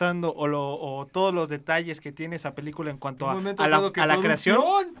está pasando o todos los detalles que tiene esa película en cuanto Un a, momento a la, dado que a la creación.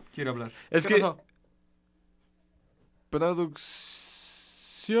 producción. Quiero hablar. Es ¿Qué que pasó?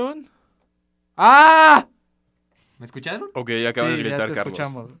 Producción. ¡Ah! ¿Me escucharon? Ok, ya acaba Sí, de ya gritar te Carlos.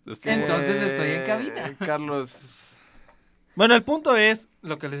 escuchamos. Es que- Entonces estoy en cabina. Carlos. Bueno, el punto es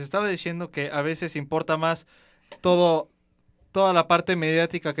lo que les estaba diciendo, que a veces importa más toda la parte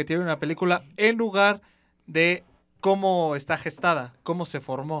mediática que tiene una película en lugar de cómo está gestada, cómo se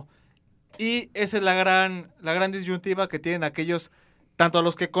formó. Y esa es la gran disyuntiva que tienen aquellos, tanto a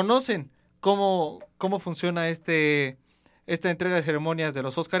los que conocen cómo funciona esta entrega de ceremonias de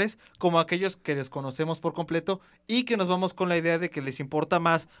los Óscares, como a aquellos que desconocemos por completo y que nos vamos con la idea de que les importa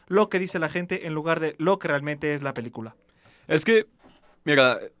más lo que dice la gente en lugar de lo que realmente es la película. Es que,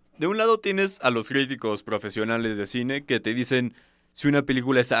 mira, de un lado tienes a los críticos profesionales de cine que te dicen si una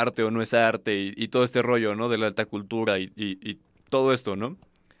película es arte o no es arte y todo este rollo, ¿no? De la alta cultura y todo esto, ¿no?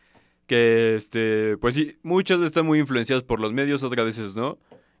 Que, pues sí, muchas veces están muy influenciados por los medios, otras veces no.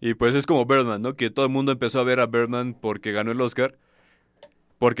 Y pues es como Birdman, ¿no? Que todo el mundo empezó a ver a Birdman porque ganó el Oscar,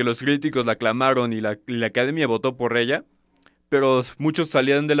 porque los críticos la aclamaron y la academia votó por ella. Pero muchos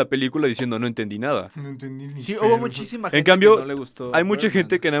salían de la película diciendo no entendí nada. No entendí ni Sí, pedo. hubo muchísima gente En cambio, que no le gustó. hay mucha Birdman.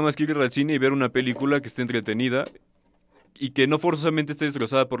 gente que nada más quiere ir al cine y ver una película que esté entretenida y que no forzosamente esté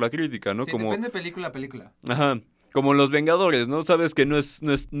destrozada por la crítica, ¿no? Sí, Como, depende película a película. ajá, como Los Vengadores, ¿no? Sabes que no es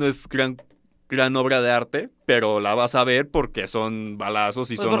gran obra de arte, pero la vas a ver porque son balazos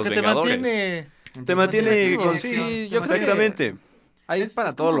y Pues son Los porque te Vengadores. mantiene... Te mantiene con- Sí, yo creo que- Exactamente. Hay Es- para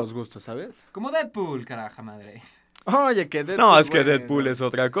es todos como- los gustos, ¿sabes? Como Deadpool, caraja madre. Oye, que Deadpool... No, es que bueno. Deadpool es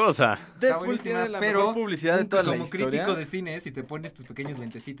otra cosa. Deadpool buenísima, tiene la pero mejor publicidad de toda la como historia. crítico de cine, si te pones tus pequeños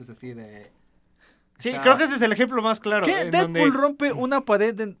lentecitos así de... Sí, Está- creo que ese es el ejemplo más claro. ¿Qué? en Deadpool donde- rompe una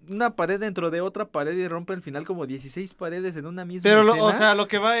pared dentro de otra pared y rompe al final como 16 paredes en una misma Pero, escena. o sea, lo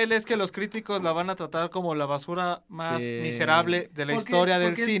que va él es que los críticos la van a tratar como la basura más Sí. miserable de la Porque- historia del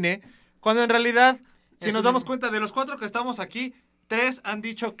porque- cine, cuando en realidad, si Es nos un- damos cuenta de los 4 que estamos aquí, 3 han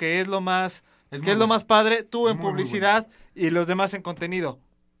dicho que es lo más, Es que muy es lo buena. más padre, tú en Muy, muy publicidad y los demás en contenido.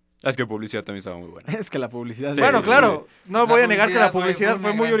 Es que publicidad también estaba muy buena. Es que la publicidad... Sí. Bueno, claro, no La voy a negar que la publicidad publicidad fue fue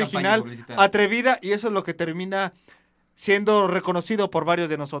una muy gran campaña original, publicitaria. atrevida, y eso es lo que termina siendo reconocido por varios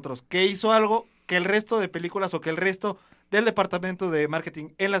de nosotros, que hizo algo que el resto de películas o que el resto del departamento de marketing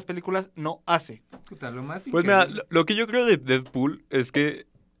en las películas no hace. Puta, lo más Pues mira, increíble- lo que yo creo de Deadpool es que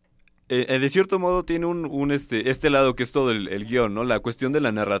de cierto modo tiene este lado que es todo el guión, ¿no? La cuestión de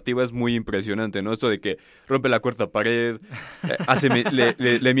la narrativa es muy impresionante, ¿no? Esto de que rompe la cuarta pared,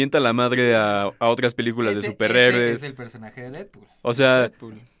 le mienta la madre a otras películas de Ese superhéroes. es el personaje de Deadpool. O sea,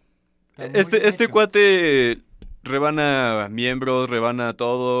 Deadpool. Está muy bien este hecho. cuate rebana miembros, rebana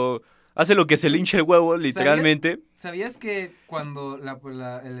todo, hace lo que se le hincha el huevo, literalmente. ¿Sabías que cuando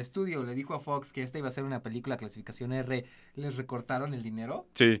el estudio le dijo a Fox que esta iba a ser una película clasificación R, les recortaron el dinero?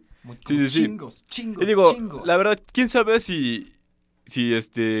 Sí. Como Sí. chingos. Y digo, chingos. la verdad, quién sabe si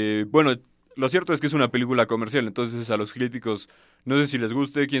bueno, lo cierto es que es una película comercial, entonces a los críticos no sé si les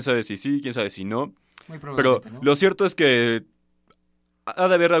guste, quién sabe si sí, quién sabe si no, Muy pero probablemente, ¿no? lo cierto es que ha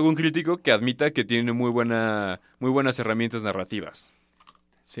de haber algún crítico que admita que tiene muy buenas herramientas narrativas.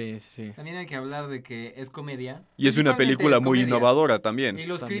 Sí. También hay que hablar de que es comedia. Y es una Principalmente película es muy comedia. innovadora también. Y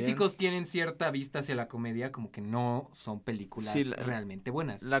los También. críticos tienen cierta vista hacia la comedia, como que no son películas Sí, realmente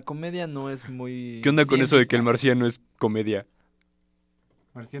buenas. La comedia no es muy... ¿Qué onda con bien eso de que el vista. marciano es comedia?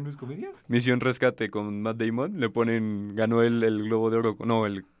 ¿Marciano es comedia? Misión Rescate con Matt Damon, ganó el Globo de Oro, no,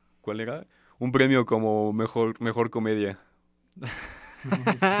 ¿cuál era? Un premio como mejor comedia.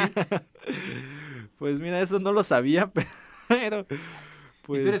 Pues mira, eso no lo sabía, pero...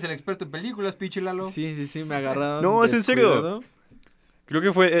 Pues... Y tú eres el experto en películas, pinche Lalo. Sí, me agarraron. No, es en serio. descuidado. Creo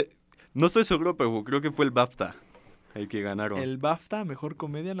que fue, no estoy seguro, pero creo que fue el BAFTA el que ganaron. El BAFTA, mejor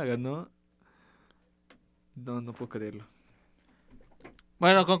comedia, la ganó. No puedo creerlo.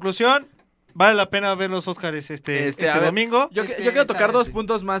 Bueno, conclusión, vale la pena ver los Óscares este a ver, domingo. Yo Es que quiero esta tocar vez dos sí.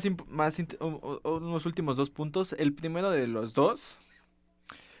 puntos unos últimos 2 puntos. El primero de los dos.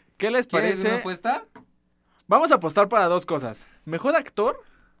 ¿Qué les ¿Quieres una parece? apuesta? Vamos a apostar para 2 cosas. Mejor actor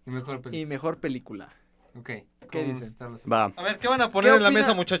Y mejor y película. mejor película. Ok. ¿Qué ¿cómo vamos a dicen? estar la semana? Va. A ver, ¿qué van a poner en la opina-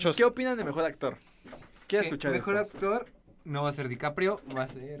 mesa, muchachos? ¿Qué opinan de mejor actor? Quiero Ok, escuchar mejor esto. actor no va a ser DiCaprio, va a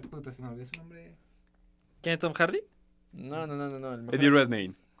ser... Puta, se me olvidó su nombre. ¿Quién es Tom Hardy? No. El mejor Eddie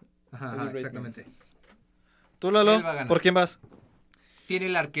Redmayne. Ajá, Eddie Redmayne. exactamente. ¿Tú, Lalo? Él va a ganar. ¿Por quién vas? Tiene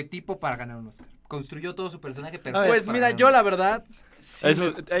el arquetipo para ganar un Oscar. Construyó todo su personaje ver, perfecto. Pues para mira, ganar yo un la Oscar. verdad... sí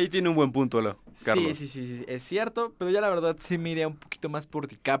Eso, ahí tiene un buen punto, Carlos. Sí, es cierto, pero yo la verdad sí me iría un poquito más por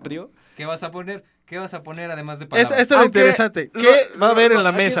DiCaprio. ¿Qué vas a poner? ¿Qué vas a poner además de palabras? Esto es lo Aunque interesante. ¿Qué va a haber en la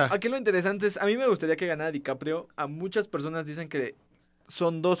aquí- mesa? Aquí lo interesante es, a mí me gustaría que ganara DiCaprio. A muchas personas dicen que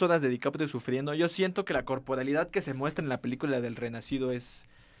son 2 horas de DiCaprio sufriendo. Yo siento que la corporalidad que se muestra en la película del Renacido es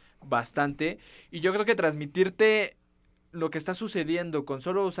bastante. Y yo creo que transmitirte lo que está sucediendo con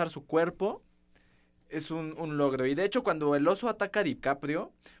solo usar su cuerpo es un logro. Y de hecho, cuando el oso ataca a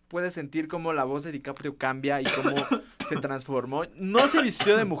DiCaprio, puedes sentir cómo la voz de DiCaprio cambia y cómo se transformó. No se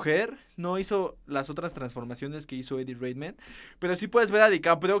vistió de mujer, no hizo las otras transformaciones que hizo Eddie Redmayne, pero sí puedes ver a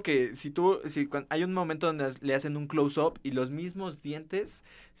DiCaprio que hay un momento donde le hacen un close-up y los mismos dientes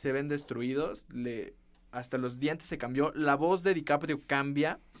se ven destruidos, hasta los dientes se cambió, la voz de DiCaprio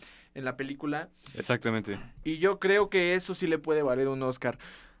cambia en la película. Exactamente. Y yo creo que eso sí le puede valer un Oscar.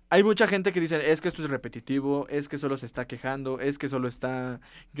 Hay mucha gente que dice, es que esto es repetitivo, es que solo se está quejando, es que solo está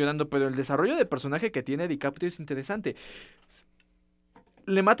llorando, pero el desarrollo de personaje que tiene DiCaprio es interesante.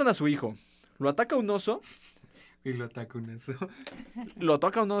 Le matan a su hijo, lo ataca un oso. Y lo ataca un oso. Lo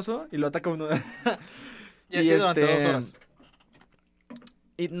ataca un oso y lo ataca un oso. Y así durante 2 horas.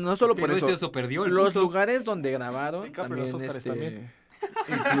 Y no solo por Pero eso, ese oso perdió el los punto. lugares donde grabaron DiCaprio, también, los Óscares también.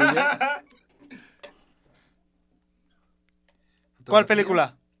 incluye... ¿Cuál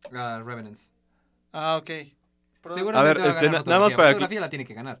película? Revenants. Ah, ok. Seguramente A ver, va a ganar nada más fotografía. para que- Fotografía la tiene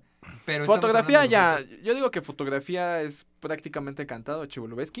que ganar. Pero estamos Fotografía hablando de- yo digo que fotografía es prácticamente cantado a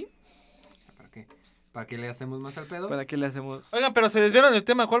Chibolubesky. ¿Para qué le hacemos más al pedo? ¿Para qué le hacemos? Oigan, pero se desviaron del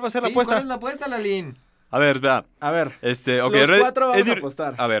tema. ¿Cuál va a ser la Sí, apuesta? ¿cuál es la apuesta, Lalín? A ver, vea. A ver, Ok, los 4 vamos a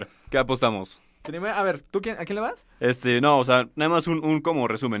apostar. A ver, ¿qué apostamos? Primero, a ver, ¿a quién le vas? No, o sea, nada más un como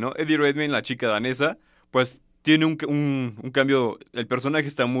resumen, ¿no? Eddie Redmayne, la chica danesa, pues tiene un cambio, el personaje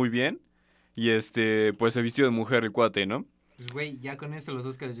está muy bien y pues se vistió de mujer el cuate, ¿no? Pues, güey, ya con eso los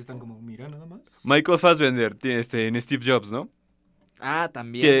Oscars ya están como, mira, nada más. Michael Fassbender, en Steve Jobs, ¿no? Ah,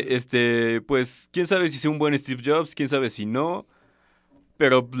 también. Que, pues, quién sabe si sea un buen Steve Jobs, quién sabe si no,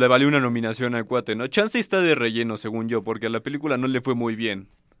 pero le valió una nominación al cuate, ¿no? Chance está de relleno, según yo, porque a la película no le fue muy bien.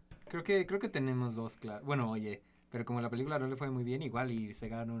 Creo que tenemos dos, claro. Bueno, oye, pero como la película no le fue muy bien, igual y se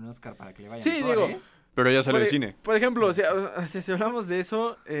gana un Oscar para que le vaya Sí, mejor, digo, ¿eh? Pero ya salió de cine. Por ejemplo, si hablamos de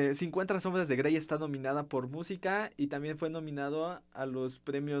eso, 50 sombras de Grey está nominada por música y también fue nominado a los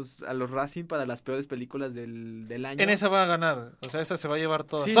premios, a los Racing para las peores películas del año. En esa va a ganar. O sea, esa se va a llevar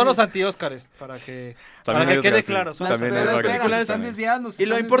todas. Sí, Son sí. los anti-Óscares, para que También que hay quede otras, sí. claro. Son También las hay peores varias. películas. Se están desviando. Y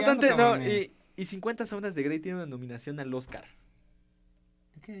lo importante, no, cabrones. y 50 sombras de Grey tiene una nominación al Oscar.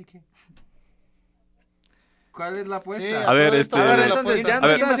 ¿Qué? ¿Cuál es la apuesta? Sí, A ver, todo esto, a ver, entonces, ya a no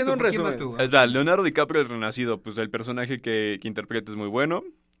ver. están haciendo un ¿Quién vas resumen. tú? Leonardo DiCaprio el renacido, pues el personaje que interpreta es muy bueno.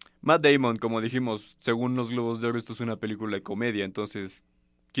 Matt Damon, como dijimos, según los Globos de Oro, esto es una película de comedia, entonces,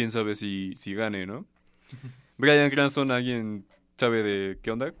 quién sabe si gane, ¿no? Bryan Cranston, ¿alguien sabe de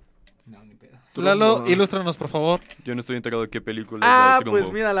qué onda? No, ni pedo. Lalo, ilústranos, por favor. Yo no estoy enterado de qué película Ah, es la de Trumbo.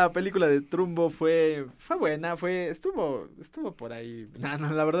 pues mira, la película de Trumbo fue buena, estuvo por ahí.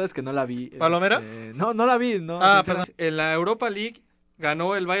 No, la verdad es que no la vi. ¿Palomera? No la vi, no. Ah, sincera- perdón. En la Europa League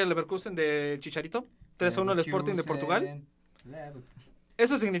ganó el Bayer Leverkusen de Chicharito. 3-1 el Sporting de Portugal.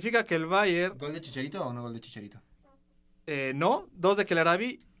 Eso significa que el Bayer, ¿Gol de Chicharito o no gol de Chicharito? no, 2 de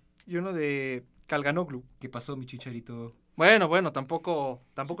Kelarabi y 1 de Calganoglu. ¿Qué pasó, mi Chicharito? Bueno, tampoco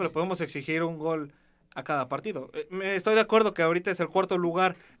le podemos exigir un gol a cada partido. Estoy de acuerdo que ahorita es el 4º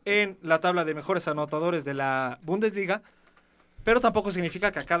lugar en la tabla de mejores anotadores de la Bundesliga, pero tampoco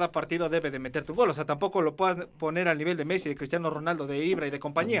significa que a cada partido debe de meter tu gol. O sea, tampoco lo puedas poner al nivel de Messi, de Cristiano Ronaldo, de Ibra y de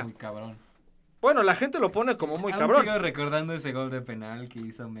compañía. Muy cabrón. Bueno, la gente lo pone como muy Aún cabrón. sigo recordando ese gol de penal que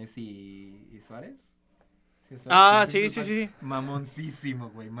hizo Messi y Suárez. ¿Sí es Suárez? Ah, ¿Sí, sí. Mamoncísimo,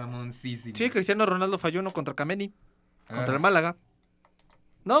 güey, mamoncísimo. Sí, Cristiano Ronaldo falló uno contra Kameni, contra Ah. el Málaga.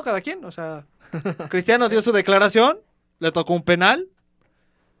 No, cada quien, o sea, Cristiano dio su declaración, le tocó un penal.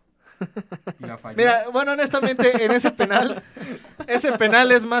 Y la falló. Mira, bueno, honestamente, en ese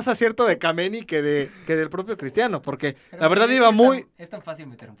penal es más acierto de Kameni que del propio Cristiano, porque Pero, la verdad güey, iba es muy... Es tan fácil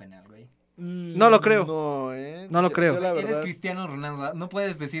meter un penal, güey. No lo creo. No lo Yo creo. la Eres verdad- Cristiano Ronaldo. No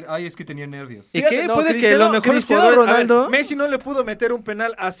puedes decir, ay, es que tenía nervios. ¿Y Fíjate, qué? no, Puede que Cristiano- los mejores Cristiano jugadores... A ver, Ronaldo- Messi no le pudo meter un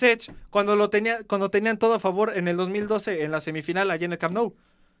penal a Sech cuando tenían todo a favor en el 2012 en la semifinal allá en el Camp Nou.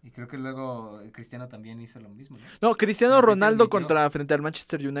 Y creo que luego Cristiano también hizo lo mismo, ¿no? No, Cristiano No, Ronaldo Cristiano frente al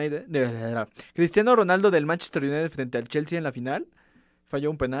Manchester United. Cristiano Ronaldo del Manchester United frente al Chelsea en la final falló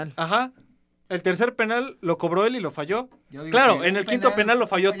un penal. Ajá. El tercer penal lo cobró él y lo falló. Yo digo Claro, que en el un quinto penal lo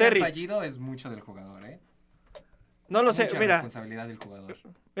falló que haya Terry. fallido es mucho del jugador, ¿eh? No lo sé, Mucha mira, responsabilidad del jugador.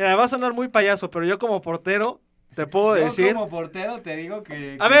 va a sonar muy payaso, pero yo como portero te puedo Yo decir, como portero te digo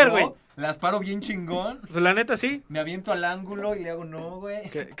que... A ver, yo güey. Las paro bien chingón. pues la neta sí. Me aviento al ángulo y le hago no, güey.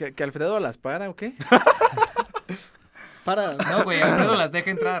 ¿Que Alfredo las para o qué? Para, No, güey, Alfredo las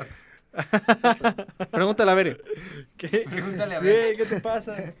deja entrar. pregúntale a Bere. ¿Qué? Pregúntale a ver. ¿Qué te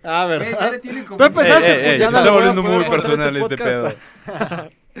pasa? A ver. Güey, ya le tiene como... Tú empezaste, se ya está no le voy a volviendo poder muy mostrar personal este este pedo.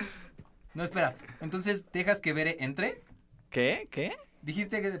 podcast. No, espera. Entonces, ¿dejas que Bere entre? ¿Qué?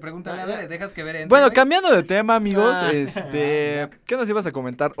 Dijiste que pregúntale a ver, dejas que ver entre, Bueno, güey. cambiando de tema, amigos, Ah. ¿qué nos ibas a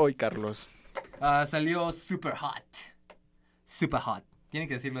comentar hoy, Carlos? Salió Super Hot. Super Hot. ¿Tienen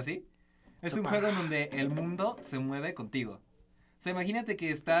que decirlo así? Es un juego en donde el mundo se mueve contigo. O sea, imagínate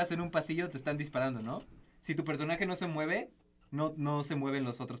que estás en un pasillo, te están disparando, ¿no? Si tu personaje no se mueve, no se mueven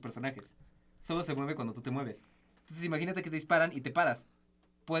los otros personajes. Solo se mueve cuando tú te mueves. Entonces imagínate que te disparan y te paras.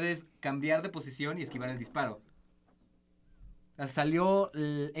 Puedes cambiar de posición y esquivar el disparo. Salió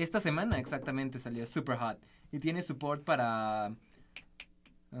esta semana exactamente, salió Super Hot. Y tiene support para...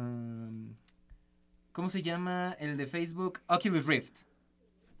 ¿cómo se llama el de Facebook? Oculus Rift.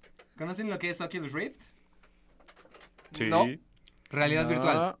 ¿Conocen lo que es Oculus Rift? Sí. No. Realidad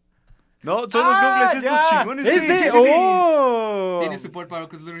virtual. No, son los goggles estos ya. chingones. ¡Este! Sí. ¡Oh! Tiene support para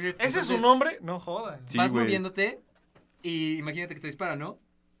Oculus Rift. ¿Ese es su Entonces, nombre? No jodas. Sí, vas güey. moviéndote y imagínate que te disparan, ¿no?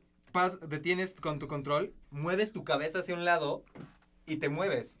 Detienes con tu control, mueves tu cabeza hacia un lado y te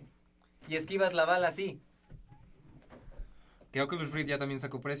mueves. Y esquivas la bala así. Que Oculus Rift ya también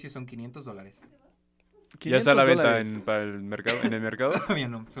sacó precio, son $500. Ya está a la venta $500. para el mercado, en el mercado. Todavía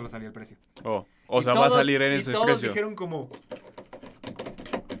no, solo salió el precio. Oh, o Y sea, va a todos- salir en y ese todos precio. dijeron como...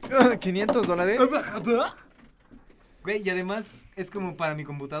 $500. Güey, y además es como para mi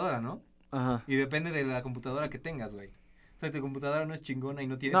computadora, ¿no? Ajá. Y depende de la computadora que tengas, güey. O sea, tu computadora no es chingona y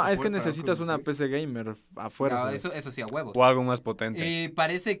no tiene No, es support que para necesitas Oculus una Rift. PC gamer a fuerza. No, eso sí, a huevos. O algo más potente. Y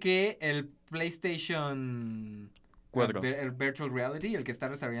parece que el PlayStation 4. el Virtual Reality, el que está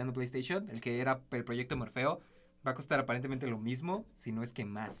desarrollando PlayStation, el que era el proyecto Morfeo, va a costar aparentemente lo mismo, si no es que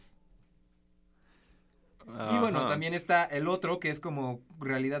más. Y bueno, Ajá. también está el otro que es como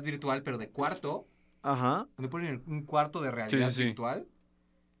realidad virtual, pero de cuarto. Ajá. Donde ponen un cuarto de realidad Sí, sí, sí. virtual.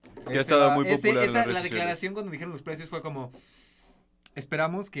 Ya estaba muy popular en las redes La sociales. declaración cuando dijeron los precios fue como...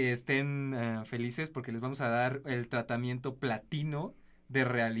 Esperamos que estén felices porque les vamos a dar el tratamiento platino de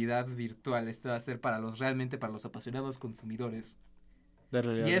realidad virtual. Esto va a ser realmente para los apasionados consumidores. De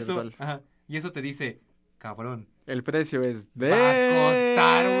realidad Y eso, virtual. ajá, y eso te dice, cabrón, El precio es de... va a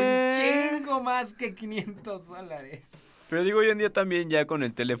costar un chingo más que $500. Pero digo, hoy en día también ya con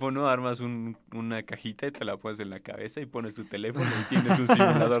el teléfono armas una cajita y te la pones en la cabeza y pones tu teléfono y tienes un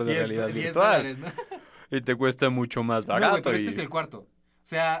simulador de realidad virtual. $10, ¿no? Y te cuesta mucho más No, barato. güey, pero y... este es el cuarto. O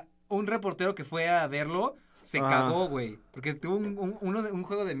sea, un reportero que fue a verlo se Ah. cagó, güey. Porque tuvo un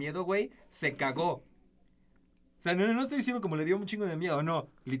juego de miedo, güey, se cagó. O sea, no estoy diciendo como le dio un chingo de miedo, no.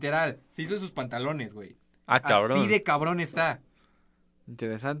 Literal, se hizo de sus pantalones, güey. Ah, cabrón. Así de cabrón está.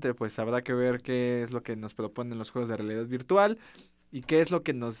 Interesante, pues habrá que ver qué es lo que nos proponen los juegos de realidad virtual y qué es lo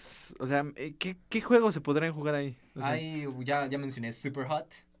que nos... O sea, ¿qué juegos se podrían jugar ahí? O sea, Ahí ya mencioné Super Hot.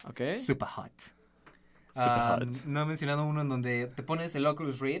 ¿ok? Super Hot. Super hot. No he mencionado uno en donde te pones el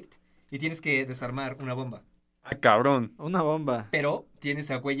Oculus Rift y tienes que desarmar una bomba. Ah, cabrón. Una bomba. Pero tienes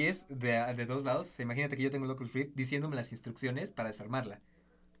a güeyes de dos lados. O sea, imagínate que yo tengo el Oculus Rift diciéndome las instrucciones para desarmarla.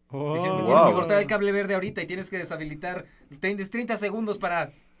 Oh. Diciéndome, Wow. tienes que cortar el cable verde ahorita y tienes que deshabilitar 30 segundos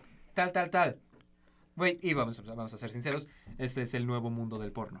para tal. Güey, y vamos a ser sinceros, este es el nuevo mundo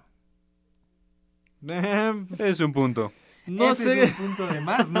del porno. Es un punto. No Ese sé. es un punto de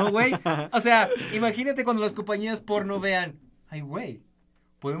más, ¿no, güey? O sea, imagínate cuando las compañías porno vean, ay, güey,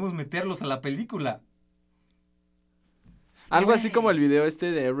 podemos meterlos a la película. Algo así Güey. como el video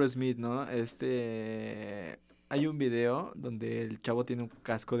este de Aerosmith, ¿no? Hay un video donde el chavo tiene un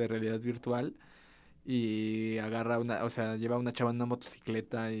casco de realidad virtual y agarra lleva una chava en una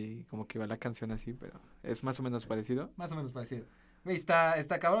motocicleta y como que va la canción así, pero es más o menos parecido. Más o menos parecido. Güey, está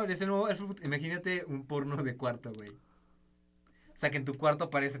cabrón, es el nuevo, imagínate un porno de cuarto, güey. O sea, que en tu cuarto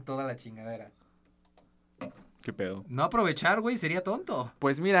aparece toda la chingadera. ¿Qué pedo? No aprovechar, güey, sería tonto.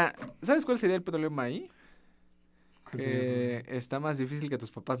 Pues mira, ¿sabes cuál sería el problema ahí? Que está más difícil que tus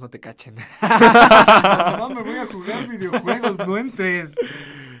papás no te cachen. Mamá, me voy a jugar videojuegos, no entres.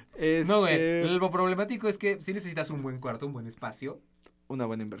 No, güey, lo problemático es que sí necesitas un buen cuarto, un buen espacio. Una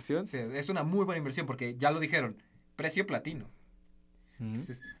buena inversión. Sí, es una muy buena inversión porque ya lo dijeron, precio platino. Ujú.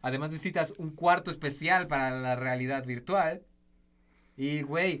 Entonces, además necesitas un cuarto especial para la realidad virtual. Y,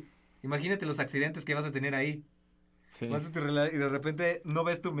 güey, imagínate los accidentes que vas a tener ahí. Sí. Vas a y de repente no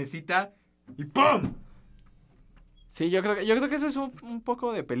ves tu mesita y ¡pum! Sí, yo creo que eso es un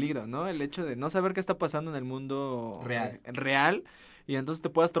poco de peligro, ¿no? El hecho de no saber qué está pasando en el mundo real y entonces te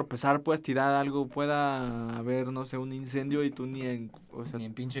puedas tropezar, puedas tirar algo, pueda haber, no sé, un incendio y tú ni en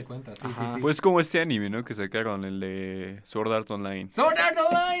pinche cuenta, sí, Ajá. sí, sí. Pues como este anime, ¿no? Que sacaron, el de Sword Art Online. ¡Sword Art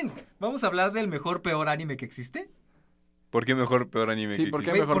Online! ¿Vamos a hablar del mejor, peor anime que existe? ¿Por qué mejor, peor anime Sí, que ¿por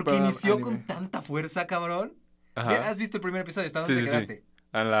qué existe? Güey, mejor, porque peor inició anime? con tanta fuerza, cabrón. Ajá. ¿Has visto el primer episodio? ¿Hasta Sí, dónde sí, te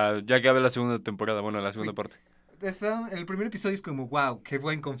quedaste? Ya acabé la segunda temporada, bueno, la segunda parte. el primer episodio es como, wow, qué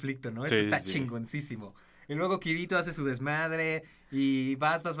buen conflicto, ¿no? Esto está chingoncísimo. Y luego Kirito hace su desmadre y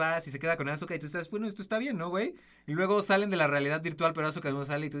vas y se queda con Asuka y tú estás, bueno, esto está bien, ¿no, güey? Y luego salen de la realidad virtual, pero Asuka no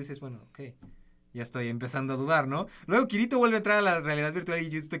sale y tú dices, bueno, ok, ya estoy empezando a dudar, ¿no? Luego Kirito vuelve a entrar a la realidad virtual y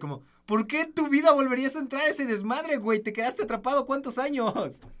yo estoy como, ¿por qué en tu vida volverías a entrar a ese desmadre, güey? Te quedaste atrapado, ¿cuántos años?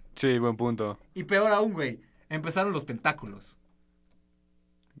 Sí, buen punto. Y peor aún, güey, empezaron los tentáculos.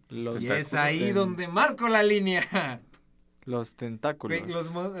 Y es ahí donde marco la línea. Los tentáculos.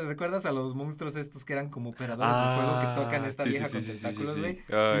 Güey, ¿recuerdas a los monstruos estos que eran como operadores del juego que tocan esta vieja con tentáculos, güey?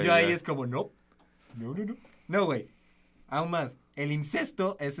 Y yo ahí es como, no. No, güey. Aún más, el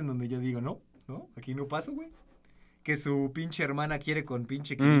incesto es en donde yo digo, no, aquí no paso, güey. Que su pinche hermana quiere con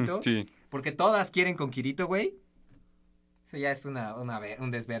pinche Kirito. Sí. Porque todas quieren con Kirito, güey. Eso ya es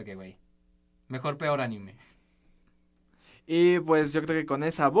un desvergue, güey. Mejor, peor anime. Y pues yo creo que con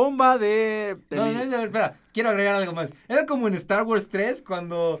esa bomba de... No, espera, quiero agregar algo más. Era como en Star Wars 3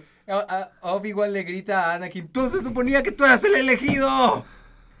 cuando Obi-Wan le grita a Anakin, tú se suponía que tú eras el elegido.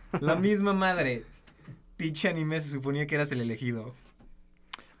 La misma madre. Pinche anime se suponía que eras el elegido.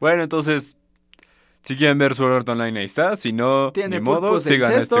 Bueno, entonces, si quieren ver Sword Art Online, ahí está. Si no, Tiene ni modo, pulpos de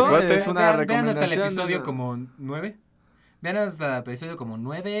sigan a este incesto, cuate. es una Vean hasta el recomendación, episodio ¿no? como 9. Vean hasta el episodio como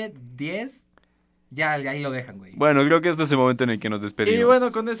 9, 10. Ya ahí lo dejan, güey. Bueno, creo que este es el momento en el que nos despedimos. Y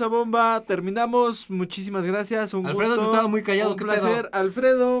bueno, con esa bomba terminamos. Muchísimas gracias. Un Alfredo gusto, se estaba muy callado. un ¿Qué placer. pedo?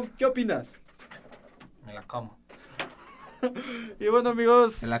 Alfredo, ¿qué opinas? Me la como. Y bueno,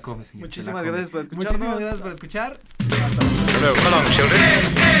 amigos, Se la come, señor. muchísimas gracias por escucharnos. Muchísimas gracias por escuchar. Hello, come along, children.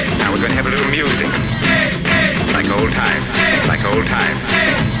 Now we're going to have a little music. Like old times, like old times.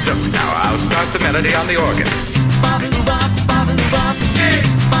 Look, now I'll start the melody on the organ.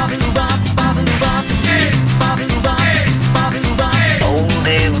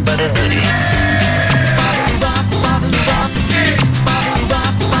 Oldie but a goodie.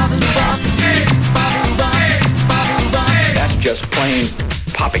 That's just plain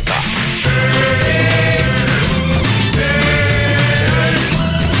poppycock.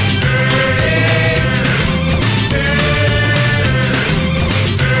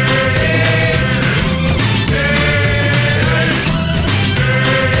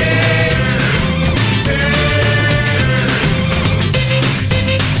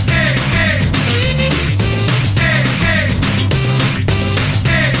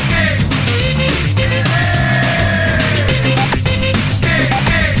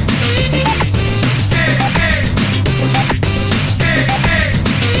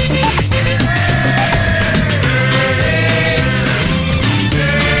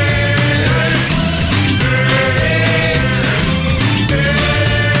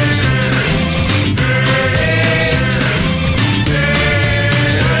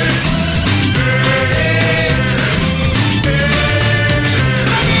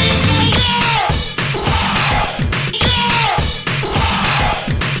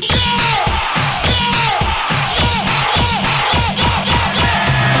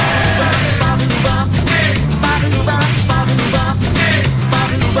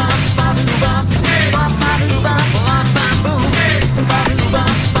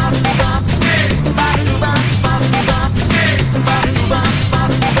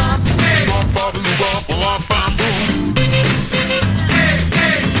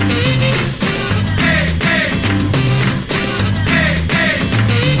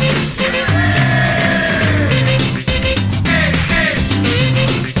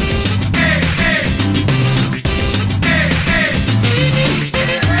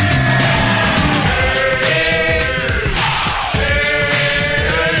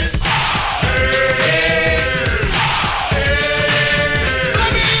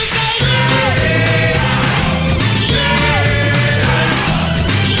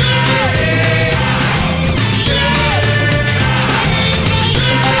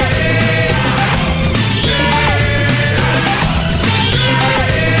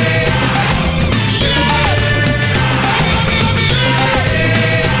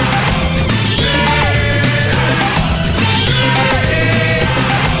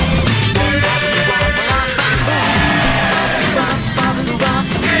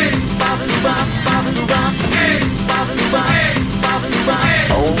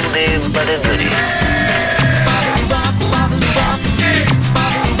 Oldie but a goodie.